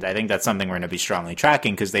episodes? And I think that's something we're going to be strongly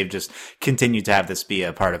tracking because they've just continued to have this be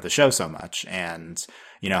a part of the show so much. And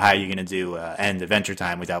how are you going to do end Adventure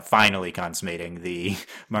Time without finally consummating the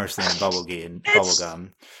Marceline and Bubblegum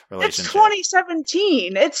relationship? It's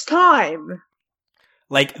 2017. It's time.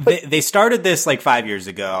 They started this 5 years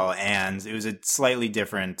ago, and it was a slightly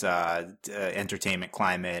different entertainment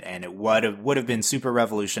climate, and it would have been super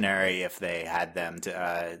revolutionary if they had them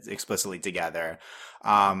explicitly together.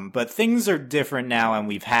 But things are different now, and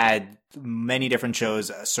we've had many different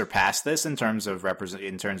shows surpass this in terms of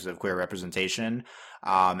queer representation.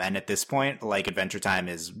 And at this point, like, Adventure Time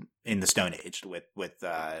is in the Stone Age with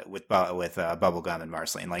Bubblegum and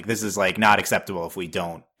Marceline. Like, this is like not acceptable if we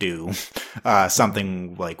don't do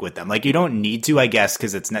something like with them. Like, you don't need to, I guess,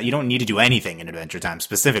 because it's not, you don't need to do anything in Adventure Time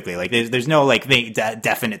specifically. Like, there's no like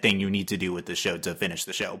definite thing you need to do with the show to finish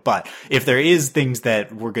the show. But if there is things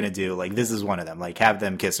that we're gonna do, like, this is one of them. Like, have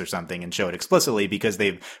them kiss or something and show it explicitly, because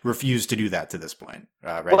they've refused to do that to this point.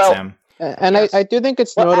 Right, well, Sam? And yes. I do think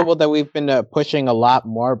it's notable that we've been pushing a lot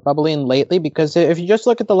more Bubbling lately, because if you just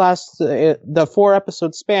look at the 4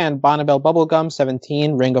 episode span, Bonnibel Bubblegum,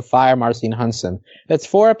 17, Ring of Fire, Marceline Hudson. That's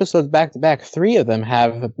 4 episodes back to back. 3 of them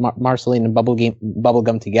have Marceline and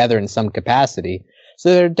Bubblegum together in some capacity.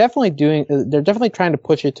 So they're definitely trying to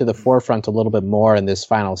push it to the forefront a little bit more in this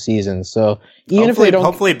final season. So even if they don't,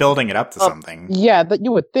 hopefully building it up to something. Yeah, that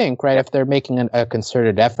you would think, right? If they're making a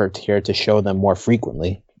concerted effort here to show them more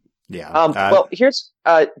frequently. Yeah. Well,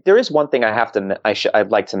 there is one thing I'd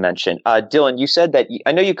like to mention. Dylan, you said that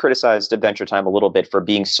I know you criticized Adventure Time a little bit for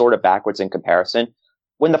being sort of backwards in comparison.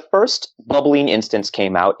 When the first Bubbling instance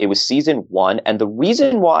came out, it was season 1, and the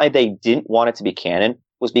reason why they didn't want it to be canon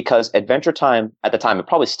was because Adventure Time at the time, it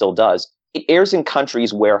probably still does, it airs in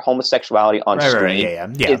countries where homosexuality on screen. Yeah.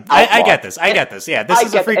 I get this. Yeah, this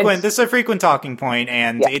is a frequent talking point,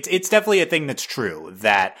 and it's definitely a thing that's true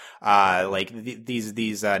that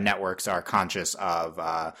these networks are conscious of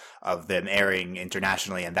them airing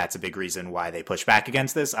internationally, and that's a big reason why they push back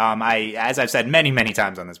against this. As I've said many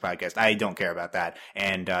times on this podcast, I don't care about that,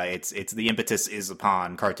 and it's the impetus is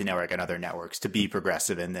upon Cartoon Network and other networks to be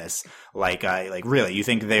progressive in this. Like really, you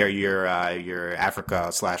think they're your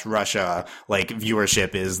Africa/Russia like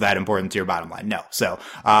viewership is that important to your bottom line? No. So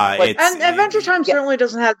and Adventure Time certainly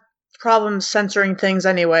doesn't have problems censoring things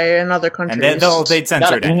anyway in other countries. And they'd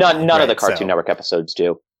censor it. None of the Cartoon Network episodes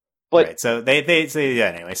do. But right, so they say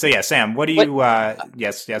anyway. So yeah, Sam, what do you?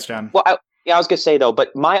 Yes, John. Well, I was gonna say though,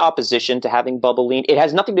 but my opposition to having Bubbling, it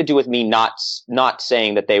has nothing to do with me not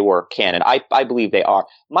saying that they were canon. I believe they are.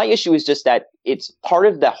 My issue is just that it's part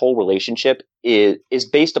of that whole relationship is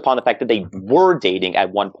based upon the fact that they were dating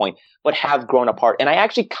at one point, but have grown apart. And I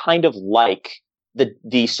actually kind of like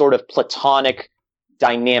the sort of platonic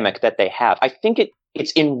dynamic that they have. I think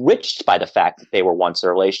it's enriched by the fact that they were once in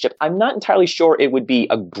a relationship. I'm not entirely sure it would be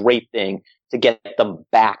a great thing to get them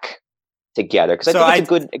back together, because I think it's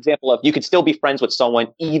a good example of you could still be friends with someone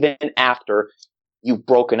even after you've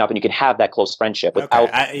broken up, and you can have that close friendship without.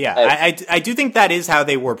 Okay. I do think that is how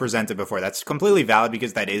they were presented before. That's completely valid,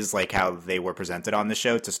 because that is like how they were presented on the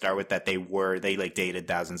show to start with. That they like dated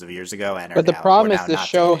thousands of years ago, and but the problem is the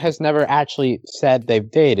show has never actually said they've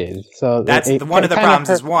dated. So that's one of the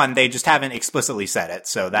problems. Is one, they just haven't explicitly said it,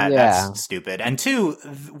 so that's stupid. And two,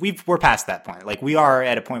 we're past that point. Like, we are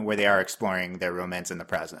at a point where they are exploring their romance in the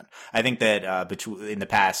present. I think that in the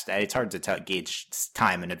past, it's hard to gauge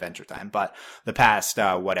time in Adventure Time, but the past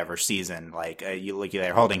whatever season, like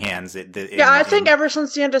they're holding hands. I think ever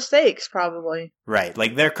since the end of Stakes, probably. Right,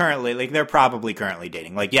 like they're probably currently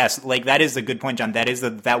dating. Like, yes, like that is a good point, John.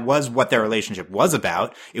 That was what their relationship was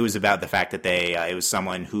about. It was about the fact that it was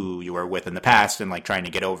someone who you were with in the past and like trying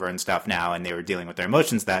to get over and stuff now, and they were dealing with their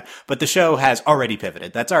emotions. But the show has already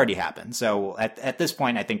pivoted. That's already happened. So at this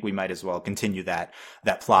point, I think we might as well continue that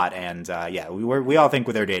plot. And we all think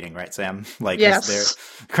they're dating, right, Sam? Like, yes,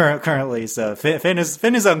 they're currently. So Finn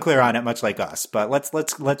is unclear on it, much like us. But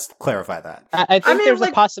let's clarify that. I think there's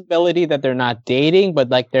a possibility that they're not dating, but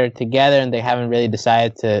like they're together and they haven't really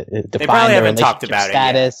decided to define their relationship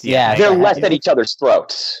status. Yeah, they're less at each other's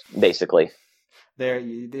throats, basically.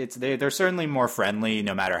 They're certainly more friendly,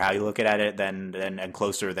 no matter how you look at it, and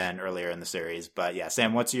closer than earlier in the series. But yeah,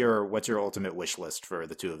 Sam, what's your ultimate wish list for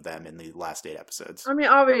the two of them in the last 8 episodes? I mean,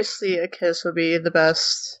 obviously, a kiss would be the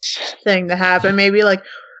best thing to happen. Maybe like.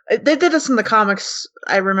 They did this in the comics,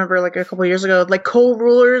 I remember, like a couple years ago, like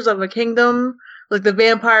co-rulers of a kingdom, like the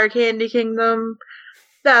Vampire Candy Kingdom.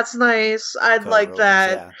 That's nice. I'd like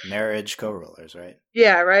that. Yeah. Marriage co-rulers, right?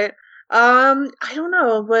 Yeah, right? I don't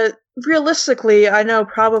know, but realistically, I know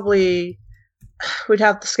probably we'd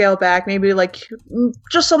have to scale back. Maybe like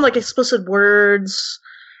just some like explicit words,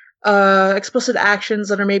 explicit actions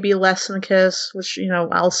that are maybe less than a kiss, which,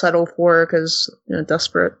 I'll settle for because,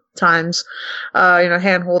 desperate times,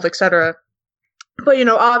 handhold, etc. But,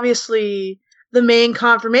 obviously the main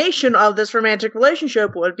confirmation of this romantic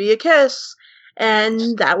relationship would be a kiss,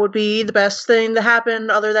 and that would be the best thing to happen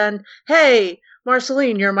other than, hey,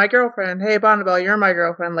 Marceline, you're my girlfriend. Hey, Bonnibel, you're my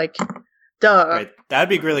girlfriend. Like, Duh. Right. That'd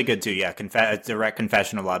be really good too. Yeah, a direct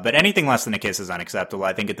confession of love. But anything less than a kiss is unacceptable.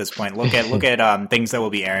 I think at this point, look at things that will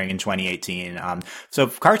be airing in 2018. So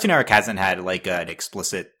Cartoon Network hasn't had like an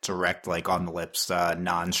explicit, direct, like on the lips,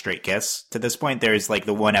 non-straight kiss to this point. There's like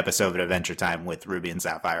the one episode of Adventure Time with Ruby and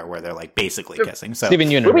Sapphire where they're like basically kissing. So Steven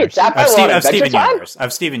Universe. Ruby and Sapphire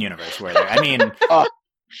of Steven Universe, where I mean,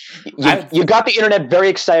 you got the internet very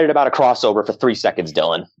excited about a crossover for 3 seconds,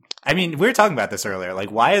 Dylan. I mean, we were talking about this earlier.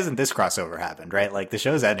 Like, why hasn't this crossover happened, right? Like, the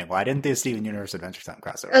show's ending. Why didn't the Steven Universe Adventure Time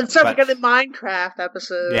crossover? And so we're getting Minecraft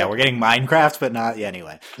episode. Yeah, we're getting Minecraft, but not... Yeah,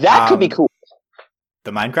 anyway. That could be cool.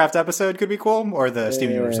 The Minecraft episode could be cool? Or the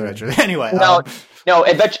Steven Universe Adventure... Anyway. No,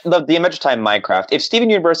 the Adventure Time Minecraft. If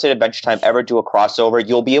Steven Universe and Adventure Time ever do a crossover,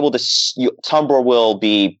 you'll be able to... Tumblr will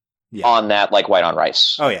be... Yeah. On that, like white on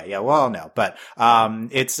rice. Oh yeah. Well, no, but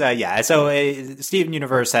it's So Steven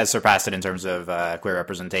Universe has surpassed it in terms of queer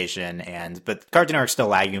representation, but Cartoon Network's still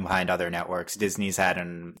lagging behind other networks. Disney's had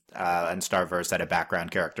and Starverse had a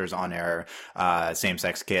background characters on air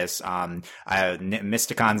same-sex kiss.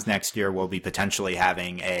 Mysticons next year will be potentially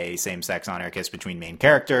having a same-sex on air kiss between main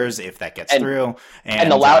characters if that gets through. And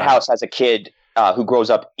the Loud House has a kid who grows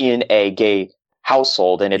up in a gay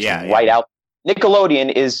household, and it's out.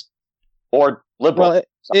 Nickelodeon is. Or liberal. Well,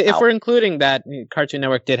 if we're including that, Cartoon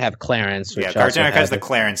Network did have Clarence. Which Cartoon Network has the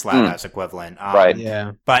Clarence Loud House equivalent. Right.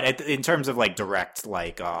 Yeah. But in terms of like direct,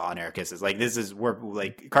 like on-air kisses, like we're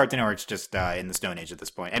like Cartoon Network's just in the Stone Age at this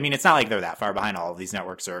point. I mean, it's not like they're that far behind. All of these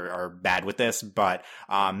networks are bad with this, but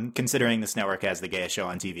considering this network has the gayest show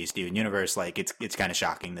on TV, Steven Universe, like it's kind of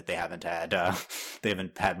shocking that they haven't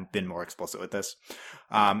been more explicit with this.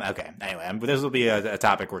 Okay. Anyway, this will be a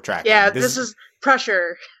topic we're tracking. Yeah, this is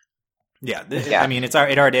pressure. Yeah, I mean, it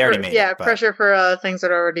already made. Yeah, it, but, pressure for things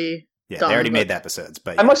that are already. Yeah, done, they already made the episodes.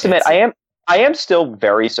 But I must admit, I am still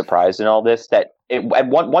very surprised in all this that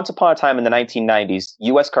once upon a time in the 1990s,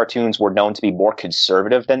 U.S. cartoons were known to be more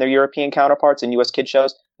conservative than their European counterparts in U.S. kid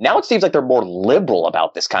shows. Now it seems like they're more liberal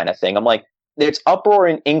about this kind of thing. I'm like, there's uproar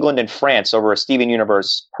in England and France over a Steven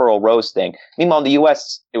Universe Pearl Rose thing. Meanwhile, in the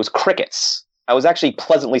U.S., it was crickets. I was actually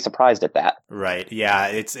pleasantly surprised at that. Right. Yeah.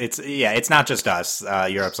 It's not just us.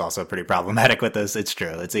 Europe's also pretty problematic with this. It's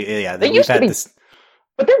true. We've had this.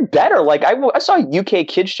 But they're better. Like I saw a UK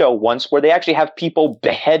kids show once where they actually have people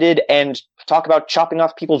beheaded and talk about chopping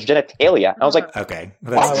off people's genitalia. I was like, okay,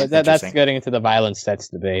 that's getting into the violence sets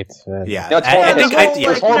debate. Yeah, no,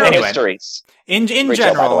 it's horrible histories. In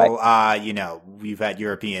general, we've had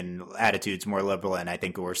European attitudes more liberal, and I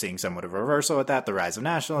think we're seeing somewhat of a reversal with that. The rise of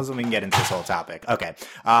nationalism. We can get into this whole topic. Okay,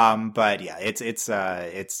 but yeah, it's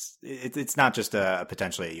not just a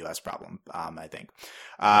potentially a U.S. problem. I think.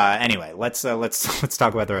 Anyway, let's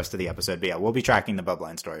talk about the rest of the episode. But yeah, we'll be tracking the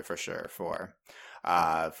Bubline story for sure for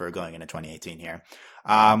going into 2018 here.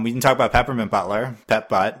 We can talk about Peppermint Butler, Pep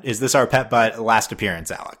Butt. Is this our Pep Butt last appearance,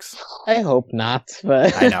 Alex? I hope not,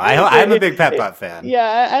 but I know. I'm a big Pep Butt fan.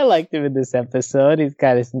 Yeah, I liked him in this episode. He's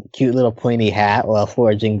got his cute little pointy hat while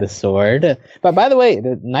forging the sword. But by the way,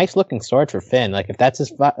 the nice looking sword for Finn. Like if that's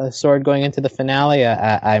his sword going into the finale,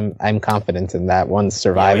 I'm confident in that one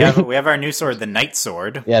surviving. Yeah, we have our new sword, the Night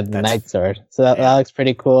Sword. Yeah, the Night Sword. So that looks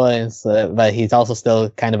pretty cool. But he's also still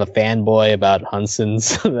kind of a fanboy about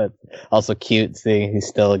Hunson's. That's also cute. Seeing he's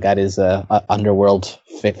still got his underworld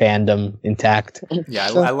fandom intact. Yeah,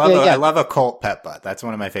 I love a cult Pep Butt. That's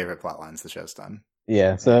one of my favorite plot lines the show's done.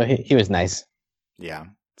 Yeah, so he was nice. Yeah.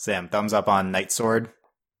 Sam, thumbs up on Night Sword?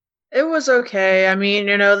 It was okay. I mean,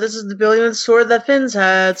 this is the billionth sword that Finn's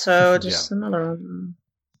had, so just another one.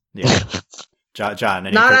 Yeah. John.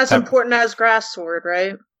 Not as important as Grass Sword,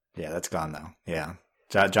 right? Yeah, that's gone though. Yeah.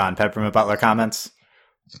 John, Peppermint Butler comments?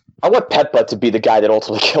 I want Pep Butt to be the guy that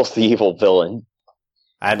ultimately kills the evil villain.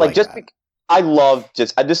 I just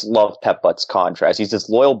love Pep Butt's contrast. He's this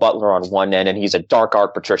loyal butler on one end, and he's a dark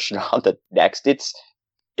art patrician on the next. It's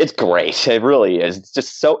great. It really is.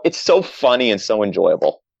 It's so funny and so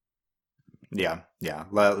enjoyable. Yeah.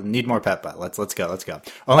 Need more Pep Butt. Let's go.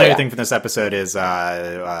 Only other thing from this episode is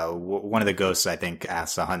one of the ghosts I think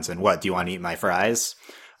asks Hunson, "What do you want to eat my fries?"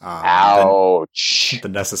 Ouch! The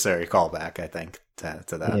necessary callback, I think, to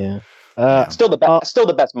that. Yeah. Still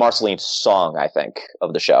the best Marceline song, I think,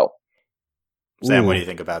 of the show. Sam, what do you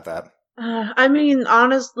think about that? I mean,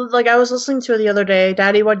 honestly, like I was listening to it the other day.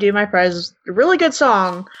 "Daddy, What Do You My Prize" is a really good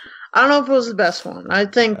song. I don't know if it was the best one. I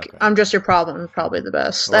think "I'm Just Your Problem" is probably the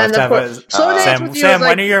best. We'll and of course, Sam,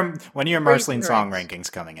 when are your Marceline song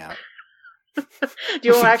rankings coming out? Do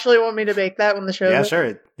you actually want me to make that when the show? Yeah,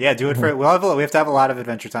 sure. Yeah, do it for. We have to have a lot of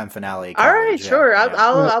Adventure Time finale. All right, coverage. sure. Yeah,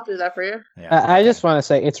 I'll do that for you. Yeah. I just want to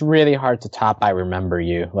say it's really hard to top "I Remember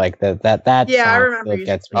You." Like that. Yeah, I song remember still you.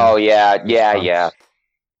 gets me. Oh yeah. Yeah.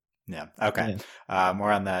 Okay.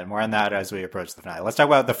 More on that as we approach the finale. Let's talk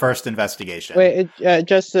about the first investigation. Wait,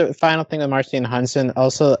 just the final thing with Marcy Hudson.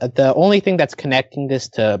 Also, the only thing that's connecting this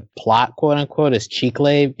to plot, quote unquote, is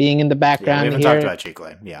Chikle being in the background we haven't here. talked about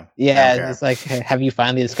Chikle. Yeah. Yeah, it's like, have you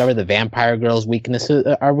finally discovered the vampire girl's weaknesses?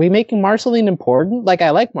 Are we making Marceline important? Like,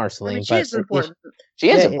 I like Marceline, I mean, but she's important. She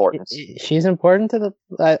is important. She's important to the.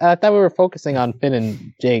 I thought we were focusing on Finn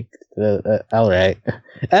and Jake. All right.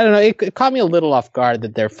 I don't know. It caught me a little off guard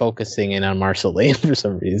that they're focusing in on Marceline for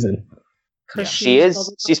some reason. Yeah.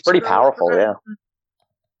 She's pretty powerful. Yeah.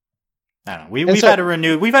 I don't know. We've had a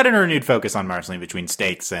renewed focus on Marceline between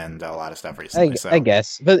Stakes and a lot of stuff recently. I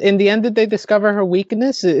guess, but in the end, did they discover her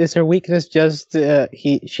weakness? Is her weakness just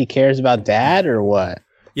she cares about Dad, or what?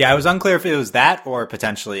 Yeah, it was unclear if it was that or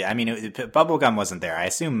potentially. I mean, Bubblegum wasn't there. I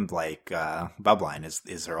assumed like Bubline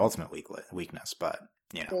is her ultimate weakness, but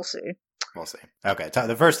you know, we'll see. We'll see. Okay,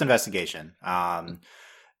 the first investigation.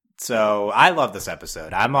 So I love this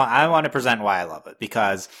episode. I want to present why I love it,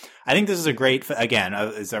 because I think this is a great, again,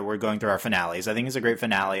 is that we're going through our finales. I think it's a great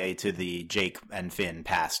finale to the Jake and Finn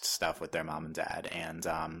past stuff with their mom and dad. And,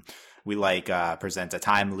 we present a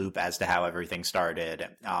time loop as to how everything started.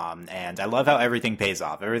 And I love how everything pays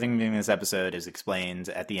off. Everything in this episode is explained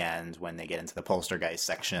at the end when they get into the Poltergeist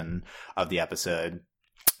section of the episode.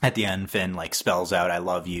 At the end, Finn spells out "I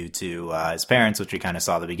love you" to his parents, which we kind of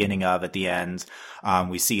saw the beginning of at the end.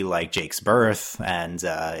 We see Jake's birth, and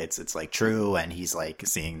it's true, and he's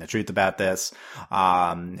seeing the truth about this.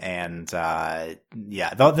 The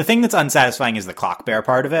thing that's unsatisfying is the clock bear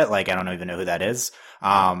part of it. I don't even know who that is.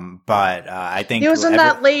 But I think he was in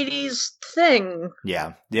that lady's thing.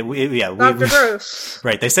 Yeah, Dr. Gross.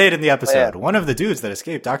 Right, they say it in the episode. Yeah. One of the dudes that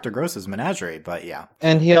escaped Dr. Gross's menagerie. But yeah,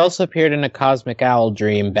 and he also appeared in a Cosmic Owl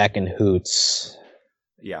dream back in Hoots.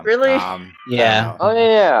 Yeah, really? Yeah. Oh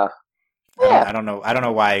yeah. I don't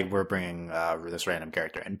know why we're bringing this random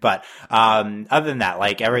character in, but other than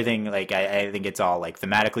that, everything, I think it's all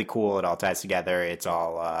thematically cool. It all ties together. It's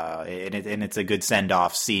all and it's a good send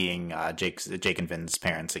off seeing Jake and Finn's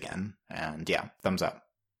parents again. And yeah, thumbs up.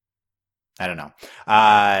 I don't know.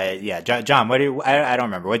 John, I don't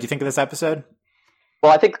remember. What do you think of this episode?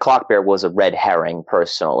 Well, I think the Clock Bear was a red herring,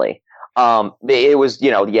 personally. It was,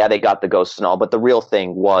 they got the ghosts and all, but the real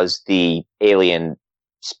thing was the alien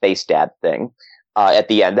space dad thing at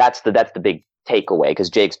the end. That's the big takeaway, because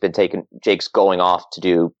Jake's going off to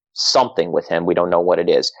do something with him. We don't know what it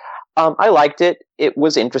is. I liked it. It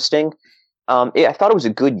was interesting. I thought it was a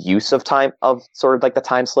good use of time, of sort of the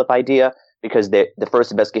time slip idea, because the first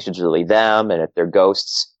investigation is really them, and if they're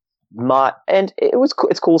ghosts, and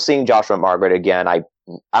it's cool seeing Joshua and Margaret again. I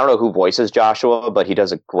don't know who voices Joshua, but he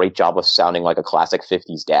does a great job of sounding like a classic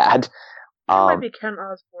 50s dad. It might be Ken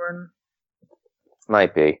Osborne.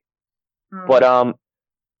 Might be. But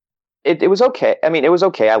it was okay. I mean, it was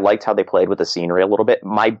okay. I liked how they played with the scenery a little bit.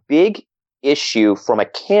 My big issue from a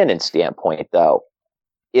canon standpoint, though,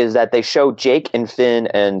 is that they show Jake and Finn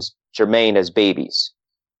and Jermaine as babies.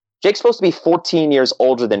 Jake's supposed to be 14 years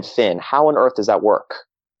older than Finn. How on earth does that work?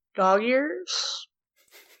 Dog years?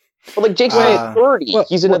 But Jake's 30.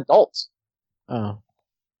 He's an adult. Oh.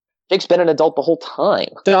 Jake's been an adult the whole time.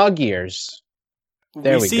 Dog years.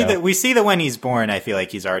 There we go. We see that when he's born, I feel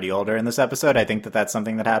like he's already older in this episode. I think that's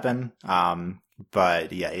something that happened.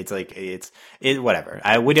 But yeah, it's whatever.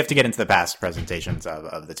 We'd have to get into the past presentations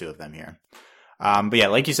of the two of them here. But yeah,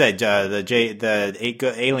 like you said,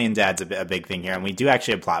 the alien dad's a big thing here, and we do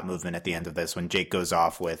actually have plot movement at the end of this when Jake goes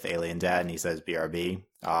off with alien dad and he says BRB.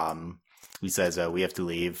 He says we have to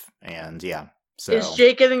leave, and yeah. So is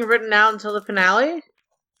Jake getting written out until the finale?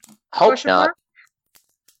 Hope not.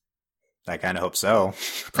 I kind of hope so.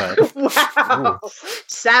 But, wow,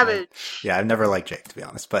 savage. Yeah, I've never liked Jake, to be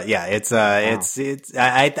honest. But yeah, it's.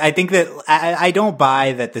 I think that I don't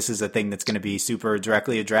buy that this is a thing that's going to be super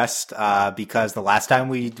directly addressed. Because the last time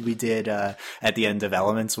we did at the end of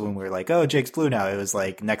Elements, when we were like, "Oh, Jake's blue now," it was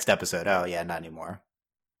next episode. Oh yeah, not anymore.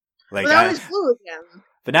 But now he's blue again.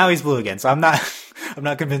 But now he's blue again, so I'm not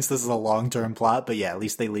convinced this is a long-term plot, but yeah, at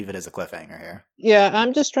least they leave it as a cliffhanger here. Yeah,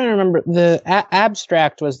 I'm just trying to remember. The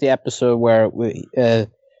Abstract was the episode where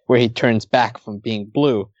he turns back from being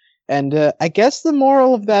blue. And I guess the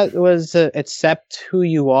moral of that was accept who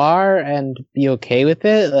you are and be okay with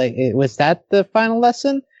it. Was that the final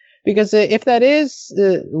lesson? Because if that is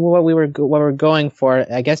what we're going for,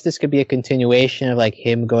 I guess this could be a continuation of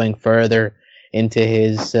him going further into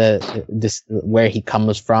his where he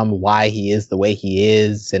comes from, why he is the way he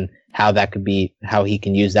is, and how he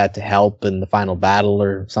can use that to help in the final battle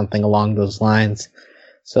or something along those lines.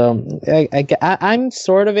 So I'm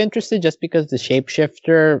sort of interested just because the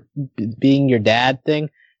shapeshifter being your dad thing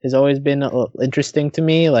has always been interesting to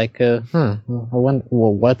me. Like,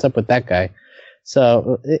 what's up with that guy?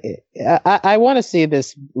 So I want to see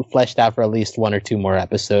this fleshed out for at least 1 or 2 more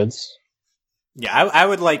episodes. Yeah, I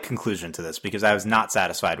would like conclusion to this because I was not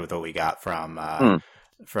satisfied with what we got from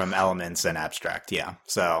Elements and Abstract. Yeah,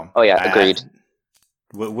 so agreed.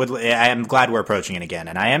 I am glad we're approaching it again,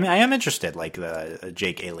 and I am interested, like the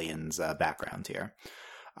Jake Alien's background here.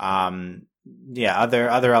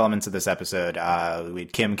 Other elements of this episode, we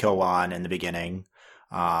had Kim Kil-won in the beginning,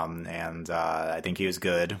 and I think he was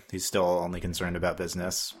good. He's still only concerned about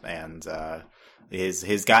business, and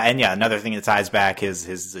his guy, and another thing that ties back his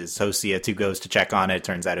associate who goes to check on it.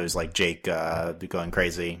 Turns out it was like Jake going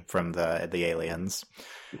crazy from the aliens.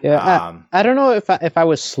 Yeah, I don't know if I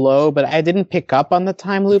was slow, but I didn't pick up on the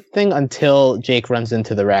time loop thing until Jake runs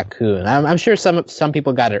into the raccoon. I'm sure some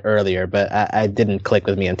people got it earlier, but I didn't click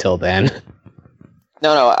with me until then.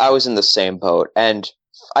 No, I was in the same boat, and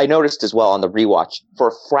I noticed as well on the rewatch, for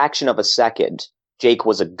a fraction of a second, Jake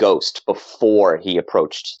was a ghost before he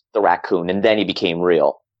approached the raccoon, and then he became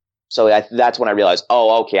real. So that's when I realized,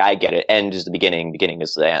 oh, okay, I get it. End is the beginning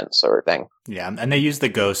is the end, sort of thing. Yeah, and they use the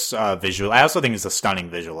ghosts visual. I also think it's a stunning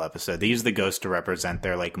visual episode. They use the ghosts to represent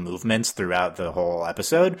their like movements throughout the whole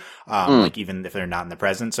episode, like even if they're not in the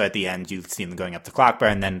present. So at the end, you see them going up the clock bar,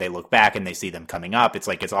 and then they look back and they see them coming up. It's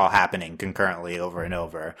like it's all happening concurrently over and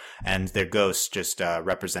over, and their ghosts just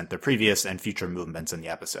represent their previous and future movements in the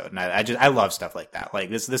episode. And I love stuff like that. Like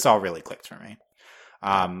this all really clicked for me.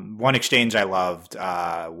 One exchange I loved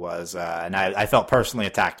was, and I felt personally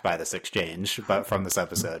attacked by this exchange, but from this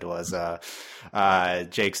episode was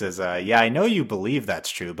Jake says, "Yeah, I know you believe that's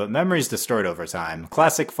true, but memories distort over time.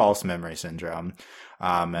 Classic false memory syndrome."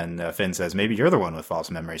 And Finn says, "Maybe you're the one with false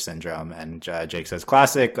memory syndrome." And Jake says,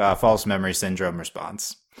 "Classic false memory syndrome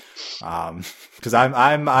response." Because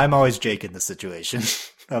I'm always Jake in this situation.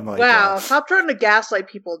 I'm like, wow, stop trying to gaslight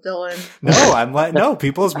people, Dylan. No, I'm like, no,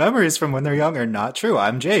 people's memories from when they're young are not true.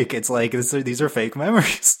 I'm Jake. It's like, these are fake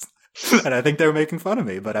memories. And I think they were making fun of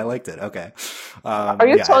me, but I liked it. Okay. Are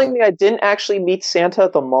you telling me I didn't actually meet Santa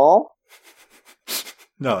at the mall?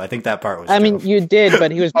 No, I think that part was I true. mean, you did,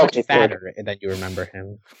 but he was much fatter than you remember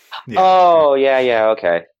him. Yeah. Oh, yeah,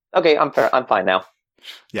 okay. Okay, I'm fine now.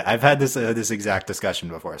 Yeah, I've had this exact discussion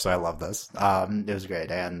before, so I love this. It was great,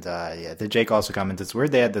 and the Jake also commented, "It's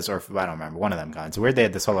weird they had this," or I don't remember. One of them comments, "It's weird they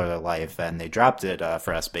had this whole other life, and they dropped it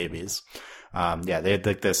for us babies." They had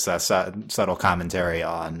like this subtle commentary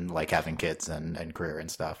on like having kids and career and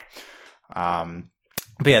stuff.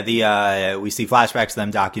 But yeah, we see flashbacks to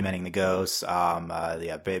them documenting the ghosts.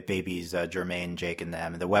 Babies, Jermaine, Jake, and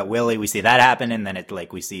them, and the Wet Willie. We see that happen, and then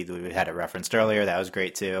we had it referenced earlier. That was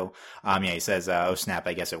great too. He says, "Oh snap!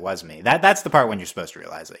 I guess it was me." That's the part when you're supposed to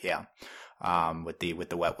realize it. Yeah. With the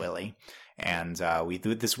Wet Willie, and we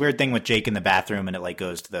do this weird thing with Jake in the bathroom, and it like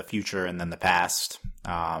goes to the future and then the past.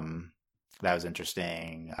 That was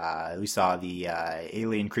interesting. We saw the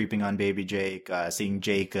alien creeping on baby Jake, seeing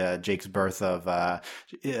Jake's birth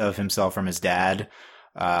of himself from his dad.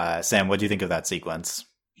 Sam, what do you think of that sequence?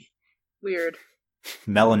 Weird.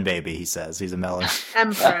 Melon baby, he says. He's a melon.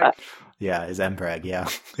 Mpreg. Yeah, his Mpreg. Yeah,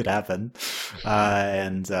 it happened. I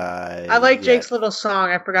like Jake's little song.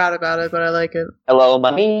 I forgot about it, but I like it. Hello,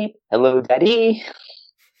 mommy. Hello, daddy.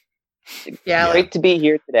 Yeah. Great to be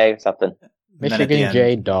here today or something. Michigan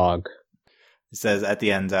J Dog. He says at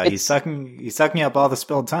the end, he's sucking up all the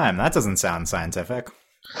spilled time. That doesn't sound scientific.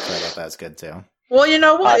 So I thought that was good too. Well, you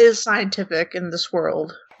know what is scientific in this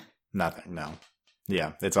world? Nothing. No.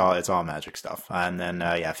 Yeah, it's all magic stuff. And then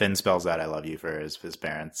Finn spells out "I love you" for his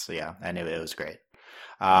parents. Yeah, and it was great.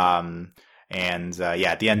 At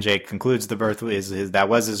the end, Jake concludes the birth that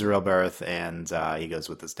was his real birth, and he goes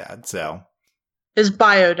with his dad. So his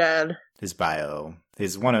bio dad. His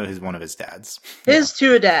one of his dads. His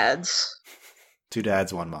two dads. 2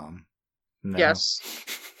 dads, 1 mom. No. Yes.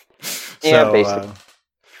 Yeah, basically.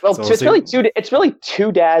 It's really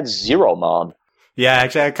 2 dads, 0 mom. Yeah,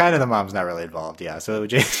 actually, kind of the mom's not really involved. Yeah, so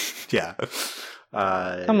yeah.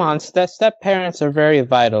 Come on, step parents are very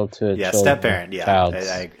vital to a step parent. Yeah, I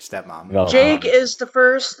agree. Stepmom. Jake is the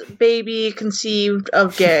first baby conceived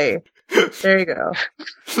of gay. There you go.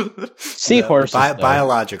 Seahorses,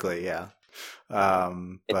 biologically, yeah.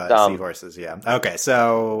 But seahorses, yeah. Okay,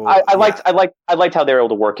 so I liked how they were able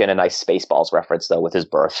to work in a nice Spaceballs reference though with his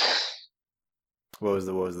birth. What was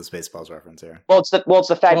the Spaceballs reference here? Well, it's the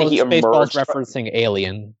fact that he Spaceballs emerged. referencing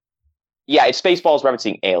Alien. Yeah, it's Spaceballs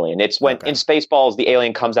referencing Alien. It's when in Spaceballs the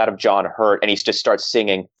alien comes out of John Hurt and he just starts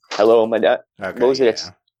singing "Hello, my dad." Okay, what was it?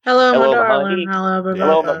 It's, Hello, my Hello, darling. honey.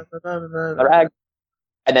 Hello, Rag.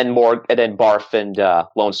 And then Barf and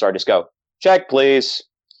Lone Star just go, check, please.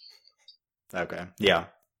 Okay, yeah.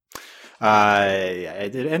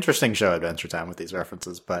 Interesting show, Adventure Time, with these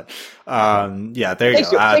references, but yeah, there you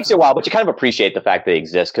go. It takes you a while, but you kind of appreciate the fact they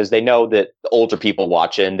exist because they know that the older people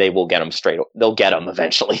watch it and they will get them straight. They'll get them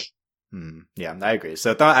eventually. Yeah, I agree.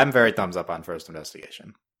 So I'm very thumbs up on First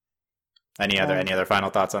Investigation. Any other final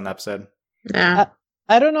thoughts on the episode? Yeah.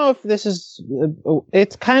 I don't know if this is.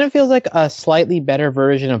 It kind of feels like a slightly better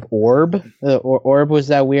version of Orb. Orb was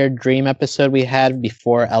that weird dream episode we had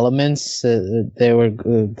before Elements.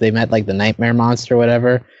 They met like the nightmare monster or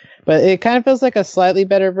whatever. But it kind of feels like a slightly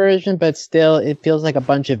better version. But still, it feels like a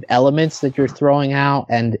bunch of elements that you're throwing out,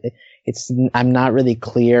 and I'm not really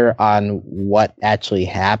clear on what actually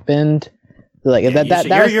happened. Like you're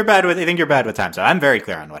bad with. I think you're bad with time. So I'm very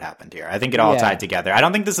clear on what happened here. I think it all tied together. I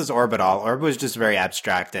don't think this is Orb at all. Orb was just very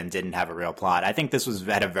abstract and didn't have a real plot. I think this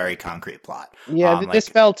had a very concrete plot. Yeah, this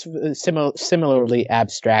felt similarly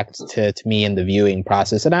abstract to me in the viewing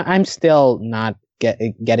process, and I'm still not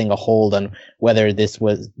getting a hold on whether this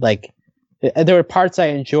was like. There were parts I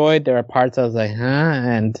enjoyed. There were parts I was like, huh,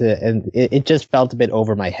 and it just felt a bit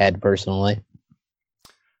over my head personally.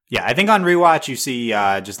 Yeah, I think on rewatch you see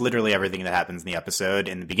just literally everything that happens in the episode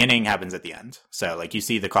in the beginning happens at the end. So like you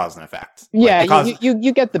see the cause and effect. Yeah,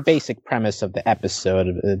 you get the basic premise of the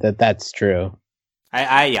episode. That's true.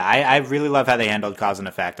 I really love how they handled cause and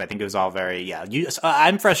effect. I think it was all very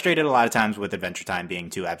I'm frustrated a lot of times with Adventure Time being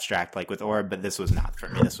too abstract, like with Orb, but this was not for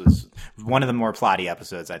me. This was one of the more plotty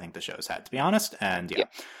episodes I think the show's had, to be honest. And yeah.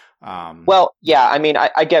 Well, yeah, I mean,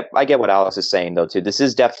 I get what Alex is saying though too. This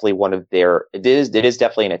is definitely one of their. It is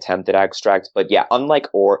definitely an attempt at abstract, but yeah, unlike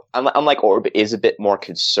Orb is a bit more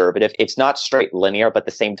conservative. It's not straight linear, but at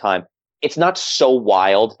the same time, it's not so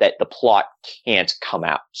wild that the plot can't come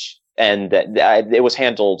out, and that it was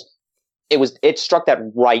handled. It struck that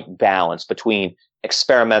right balance between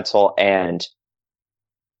experimental and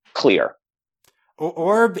clear.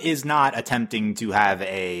 Orb is not attempting to have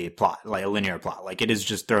a plot, like a linear plot. Like it is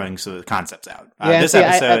just throwing some concepts out. This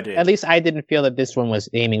episode, at least I didn't feel that this one was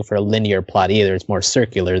aiming for a linear plot either. It's more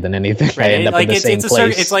circular than anything. Right. I end up in the same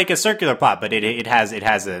place. It's like a circular plot, but it has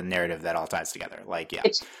a narrative that all ties together. Like yeah,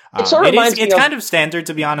 it sort of reminds me it's kind of standard,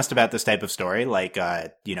 to be honest, about this type of story. Like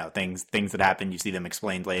things that happen, you see them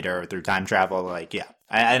explained later through time travel. Like yeah,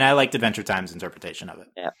 I liked Adventure Time's interpretation of it.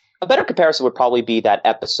 Yeah. A better comparison would probably be that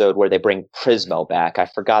episode where they bring Prismo back. I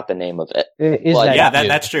forgot the name of it.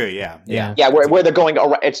 That's true. Yeah. Where they're going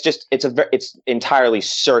around. It's entirely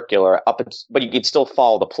circular but you could still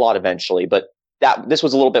follow the plot eventually. But this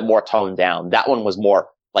was a little bit more toned down. That one was more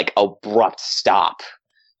like abrupt stop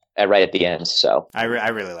right at the end. So I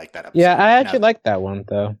really like that episode. Yeah, I actually liked that one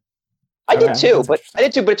though. I did too, but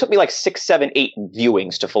it took me like 6, 7, 8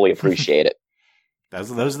 viewings to fully appreciate it.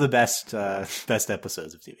 Those are the best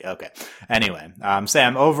episodes of TV. Okay. Anyway,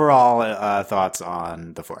 Sam, overall thoughts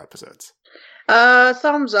on the 4 episodes?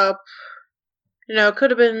 Thumbs up.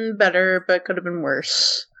 Could have been better, but could have been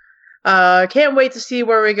worse. Can't wait to see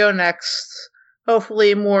where we go next.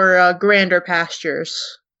 Hopefully more grander pastures.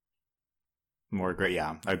 Agree.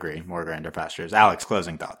 More grander pastures. Alex,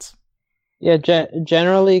 closing thoughts. Yeah,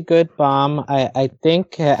 generally good bomb. I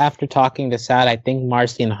think after talking this out, I think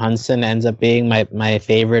Marcin Hunson ends up being my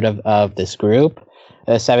favorite of this group.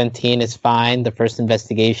 17 is fine. The First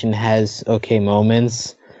Investigation has okay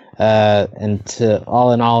moments, and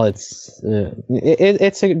all in all, it's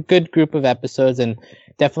a good group of episodes, and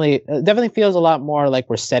definitely feels a lot more like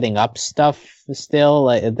we're setting up stuff still,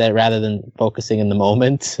 like that rather than focusing in the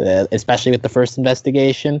moment, especially with the First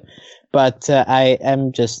Investigation. But I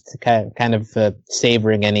am just kind of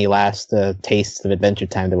savoring any last tastes of Adventure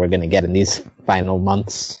Time that we're going to get in these final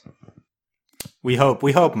months. We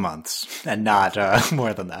hope months and not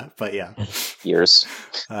more than that. But yeah, years.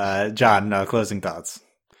 John, closing thoughts.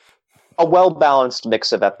 A well-balanced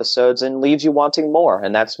mix of episodes and leaves you wanting more,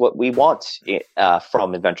 and that's what we want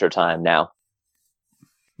from Adventure Time now.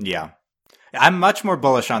 Yeah. I'm much more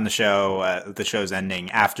bullish on the show's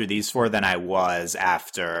ending after these 4 than I was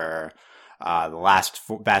after the last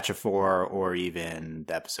batch of 4, or even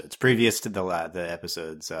the episodes previous to the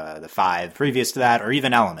episodes, the 5 previous to that, or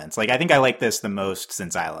even Elements. Like, I think I like this the most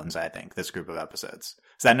since Islands, I think, this group of episodes.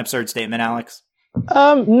 Is that an absurd statement, Alex?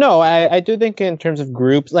 No, I do think in terms of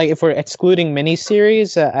groups, like if we're excluding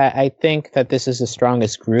miniseries, I think that this is the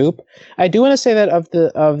strongest group. I do want to say that of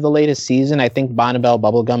the latest season, I think Bonnabelle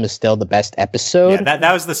Bubblegum is still the best episode. Yeah,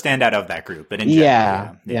 that was the standout of that group, but in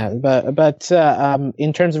general, but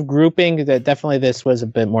in terms of grouping, that definitely this was a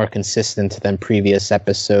bit more consistent than previous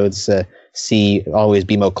episodes. See Always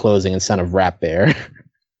BMO Closing and Son of Rap Bear.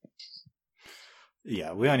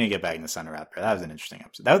 Yeah, we only get back in the Son of Rap Bear. That was an interesting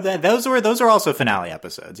episode. Those are also finale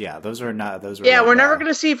episodes. Yeah, those were not. Those were. Yeah, we're never going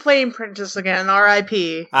to see Flame Princess again.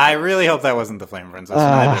 R.I.P. I really hope that wasn't the Flame Princess.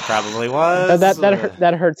 But it probably was.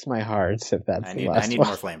 That hurts my heart. If that's I need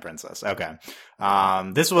more Flame Princess. Okay,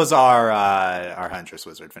 this was our Huntress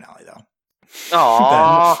Wizard finale though.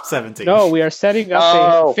 Aww. 17. No, we are setting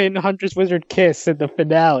up a Finn Huntress Wizard kiss in the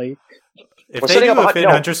finale. If they do a Finn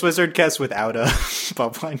Huntress Wizard kiss without a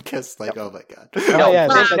Bubbline kiss, like, oh my god.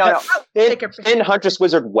 No. Finn Huntress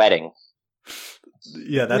Wizard wedding.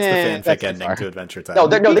 Yeah, that's the fanfic ending to Adventure Time. No,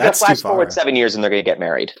 they're going to flash forward 7 years and they're going to get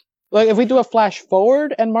married. Like, if we do a flash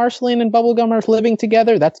forward and Marceline and Bubblegum are living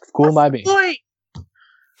together, that's cool by me. They're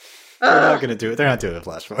not going to do it. They're not doing a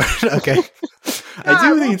flash forward. Okay. I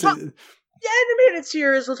do think the animated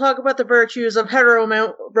series will talk about the virtues of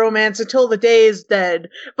romance until the day is dead.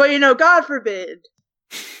 But, God forbid,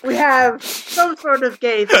 we have some sort of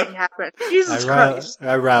gay thing happen. Jesus Christ.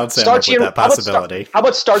 I round Sam up with that possibility. How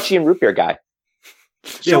about Starchy and Root Beer Guy?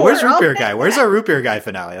 Yeah, where's Root Beer Guy? Where's our Root Beer Guy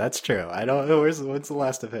finale? That's true. I don't know. What's the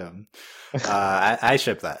last of him? I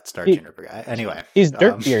ship that, Starchy and Root Beer Guy. Anyway. He's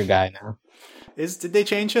Dirt Beer Guy now. Did they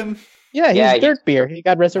change him? Yeah, he's Dirt Beer. He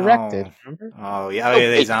got resurrected.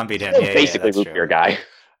 They zombied him. Basically, Root Beer Guy.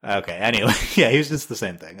 Okay, anyway. Yeah, he was just the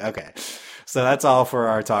same thing. Okay. So that's all for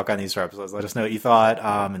our talk on these 4 episodes. Let us know what you thought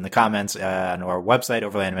in the comments on our website,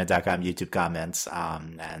 overlyanimated.com, YouTube comments,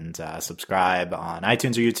 and subscribe on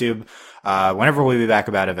iTunes or YouTube. Whenever we'll be back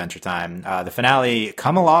about Adventure Time. The finale,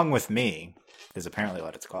 Come Along With Me, is apparently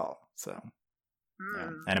what it's called. So...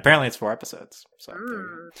 Yeah. And apparently it's 4 episodes. So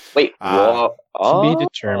wait, to be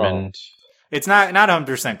determined. It's not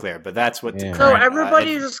 100% clear, but that's what. Yeah. So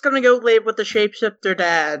everybody's just gonna go live with the shapeshifter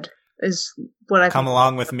dad. Is what I Come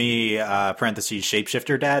Along With Me. Parentheses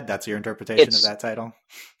Shapeshifter Dad. That's your interpretation of that title.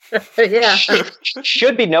 Yeah.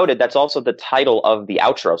 Should be noted that's also the title of the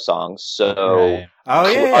outro song. So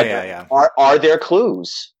right. Yeah. Are there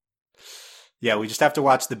clues? Yeah, we just have to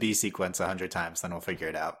watch the B sequence 100 times, then we'll figure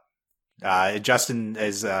it out. Justin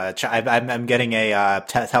is. I'm getting a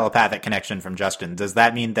telepathic connection from Justin. Does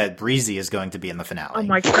that mean that Breezy is going to be in the finale? Oh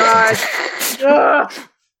my god!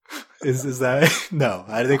 Is that no?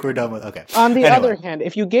 I think we're done with. Okay. On the other hand,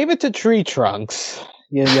 if you gave it to Tree Trunks,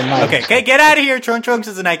 you might. Okay, get out of here. Trunks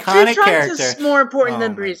is an iconic character. Tree Trunks is more important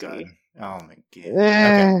than Breezy. Oh my god.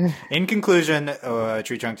 Okay. In conclusion,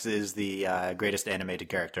 Tree Trunks is the greatest animated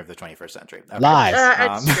character of the 21st century. Okay. Lies.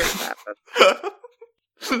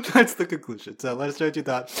 That's the conclusion. So let us know what you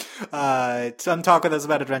thought. Come talk with us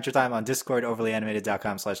about Adventure Time on Discord,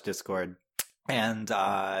 overlyanimated.com/Discord. And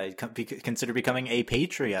consider becoming a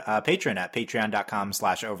patron at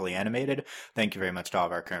patreon.com/overlyanimated. Thank you very much to all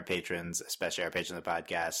of our current patrons, especially our patrons of the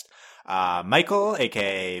podcast. Michael,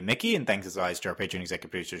 aka Mickey, and thanks as always to our patron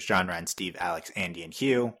executive producers, John, Ryan, Steve, Alex, Andy, and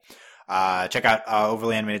Hugh. Check out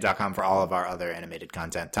overlyanimated.com for all of our other animated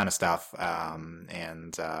content. Ton of stuff.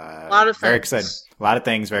 And a lot of very excited. A lot of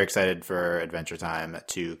things. Very excited for Adventure Time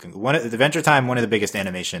Adventure Time, one of the biggest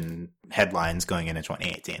animation headlines going into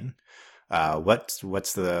 2018.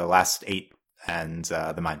 What's the last 8 and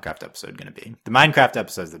the Minecraft episode going to be? The Minecraft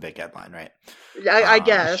episode is the big headline, right? I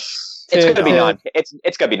guess it's going to be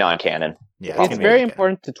it's going to be non-canon. Yeah, it's very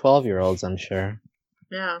important to 12-year-olds, I'm sure.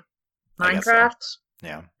 Yeah, Minecraft.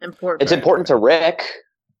 Yeah, important. It's important to Rick.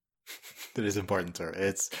 It is important to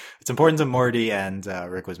it's important to Morty, and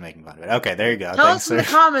Rick was making fun of it. Okay, there you go. Tell us in the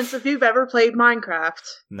comments if you've ever played Minecraft.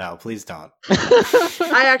 No, please don't.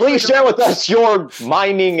 Please share with us your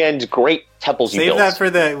mining and great temples you built. Save that for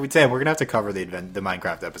Sam, we're gonna have to cover the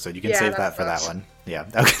Minecraft episode. You can save that for that one. Yeah.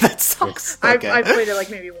 Okay, that sucks. Okay. I played it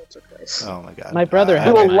like maybe once or twice. Oh my god. My brother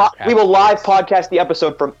we will live podcast the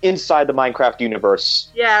episode from inside the Minecraft universe.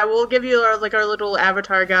 Yeah, we'll give you our little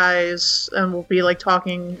avatar guys, and we'll be like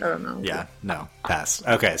talking. I don't know. Yeah. No. Pass.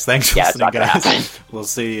 Okay. So thanks for listening, guys. We'll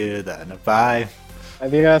see you then. Bye.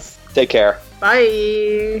 Adios. Take care.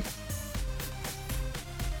 Bye.